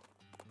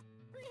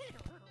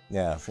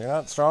 Yeah, if you're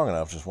not strong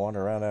enough, just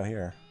wander around out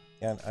here.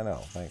 Yeah, I know.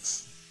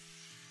 Thanks.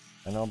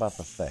 I know about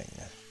the thing.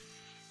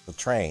 The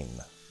train.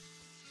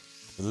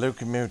 The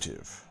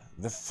locomotive.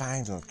 The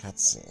final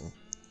cutscene.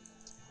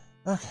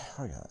 Okay,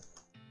 what we got?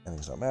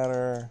 Endings don't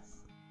matter.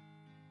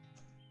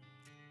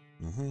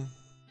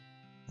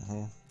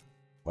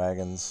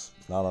 Wagons.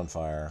 Not on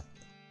fire.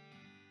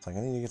 It's like I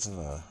need to get to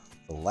the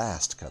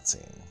last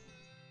cutscene.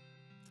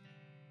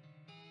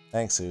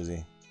 Thanks,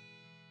 Susie.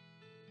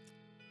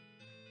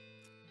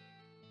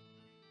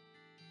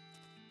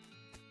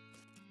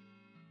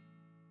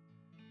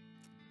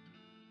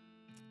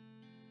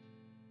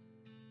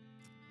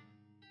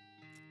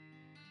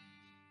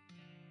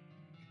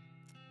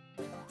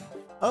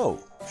 Oh,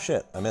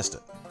 shit, I missed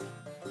it.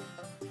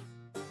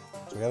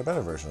 So we got a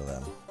better version of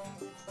them.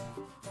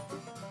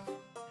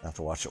 I have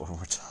to watch it one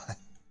more time.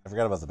 I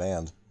forgot about the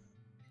band.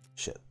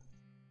 Shit.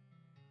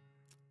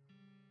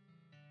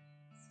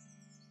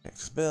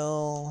 Fix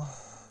Bill.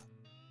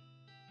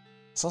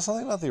 Saw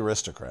something about the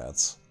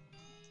aristocrats.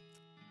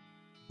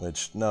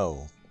 Which,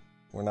 no,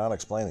 we're not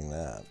explaining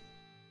that.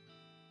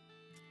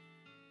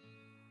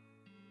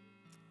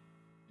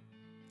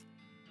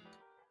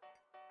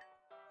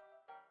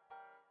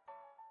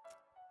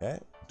 Okay,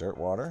 dirt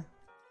water.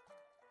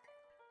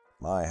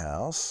 My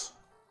house.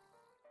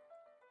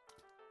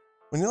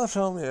 When you left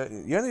home,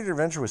 you ended your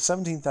adventure with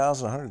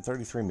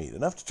 17,133 meat,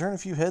 enough to turn a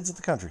few heads at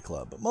the country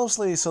club, but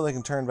mostly so they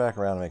can turn back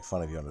around and make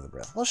fun of you under the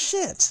breath. Well,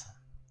 shit!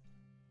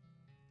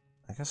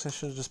 I guess I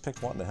should have just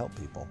picked wanting to help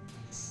people.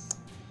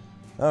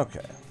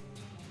 Okay.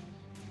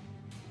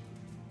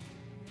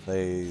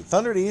 They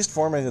thundered east,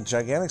 forming a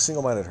gigantic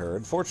single-minded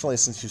herd. Fortunately,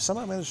 since you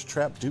somehow managed to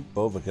trap Duke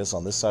Bovicus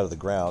on this side of the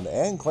ground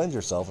and cleanse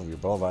yourself of your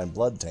bovine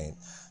blood taint,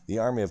 the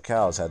army of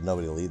cows had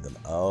nobody to lead them.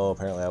 Oh,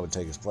 apparently I would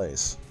take his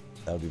place.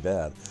 That would be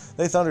bad.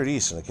 They thundered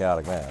east in a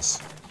chaotic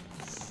mass.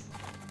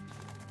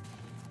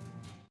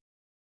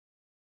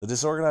 The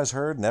disorganized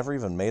herd never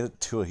even made it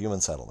to a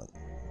human settlement.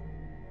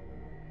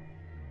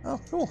 Oh,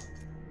 cool.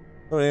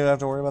 We don't even have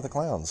to worry about the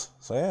clowns.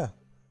 So yeah,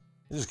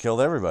 you just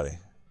killed everybody.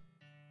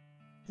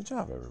 Good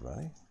job,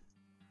 everybody.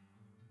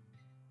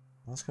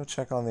 Let's go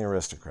check on the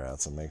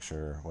aristocrats and make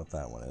sure what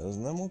that one is,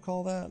 and then we'll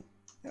call that.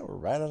 Yeah, we're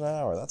right at an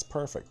hour. That's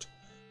perfect.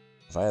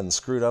 If I hadn't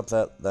screwed up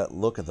that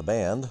look at the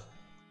band.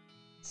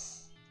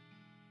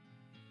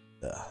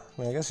 I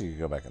mean, I guess you could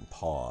go back and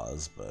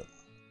pause, but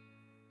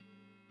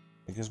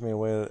it gives me a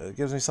way. It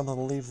gives me something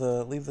to leave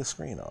the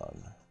screen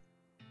on,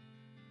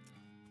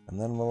 and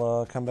then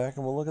we'll come back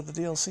and we'll look at the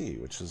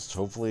DLC, which is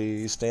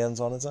hopefully stands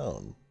on its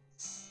own.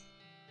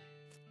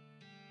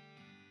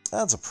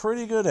 That's a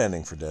pretty good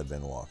ending for Dead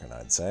Men Walking,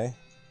 I'd say.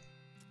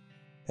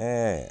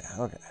 Yeah,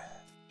 okay.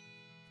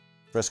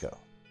 Frisco.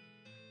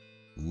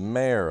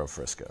 Mayor of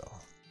Frisco.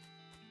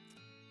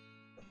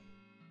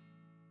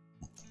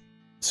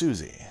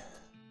 Susie.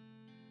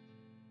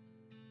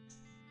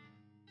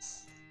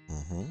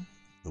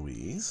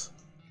 Louise.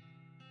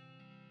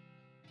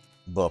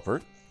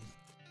 Buppert.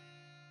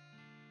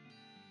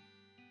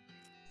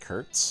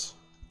 Kurtz.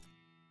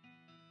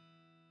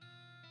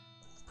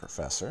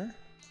 Professor.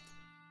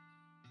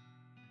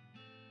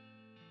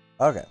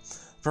 Okay.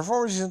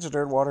 Performers using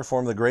dirt water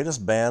formed the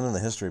greatest band in the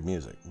history of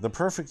music, the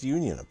perfect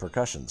union of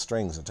percussion,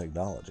 strings, and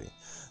technology.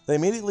 They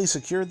immediately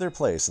secured their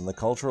place in the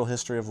cultural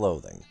history of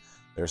Loathing.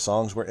 Their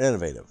songs were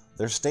innovative,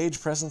 their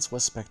stage presence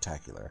was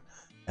spectacular,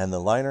 and the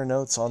liner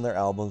notes on their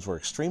albums were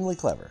extremely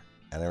clever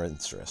and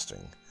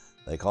interesting.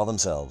 They call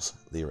themselves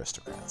the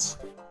Aristocrats.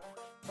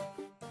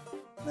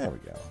 There we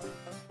go.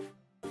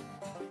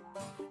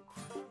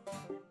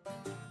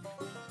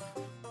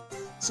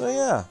 So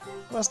yeah,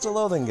 West of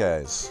Loathing,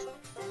 guys.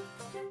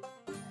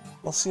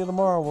 I'll see you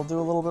tomorrow. We'll do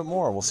a little bit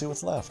more. We'll see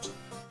what's left.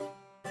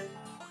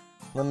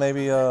 Then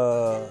maybe,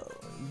 don't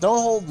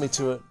hold me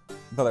to it,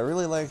 but I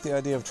really like the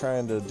idea of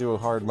trying to do a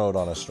hard mode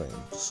on a stream.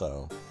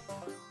 So,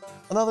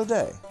 another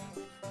day.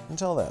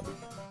 Until then.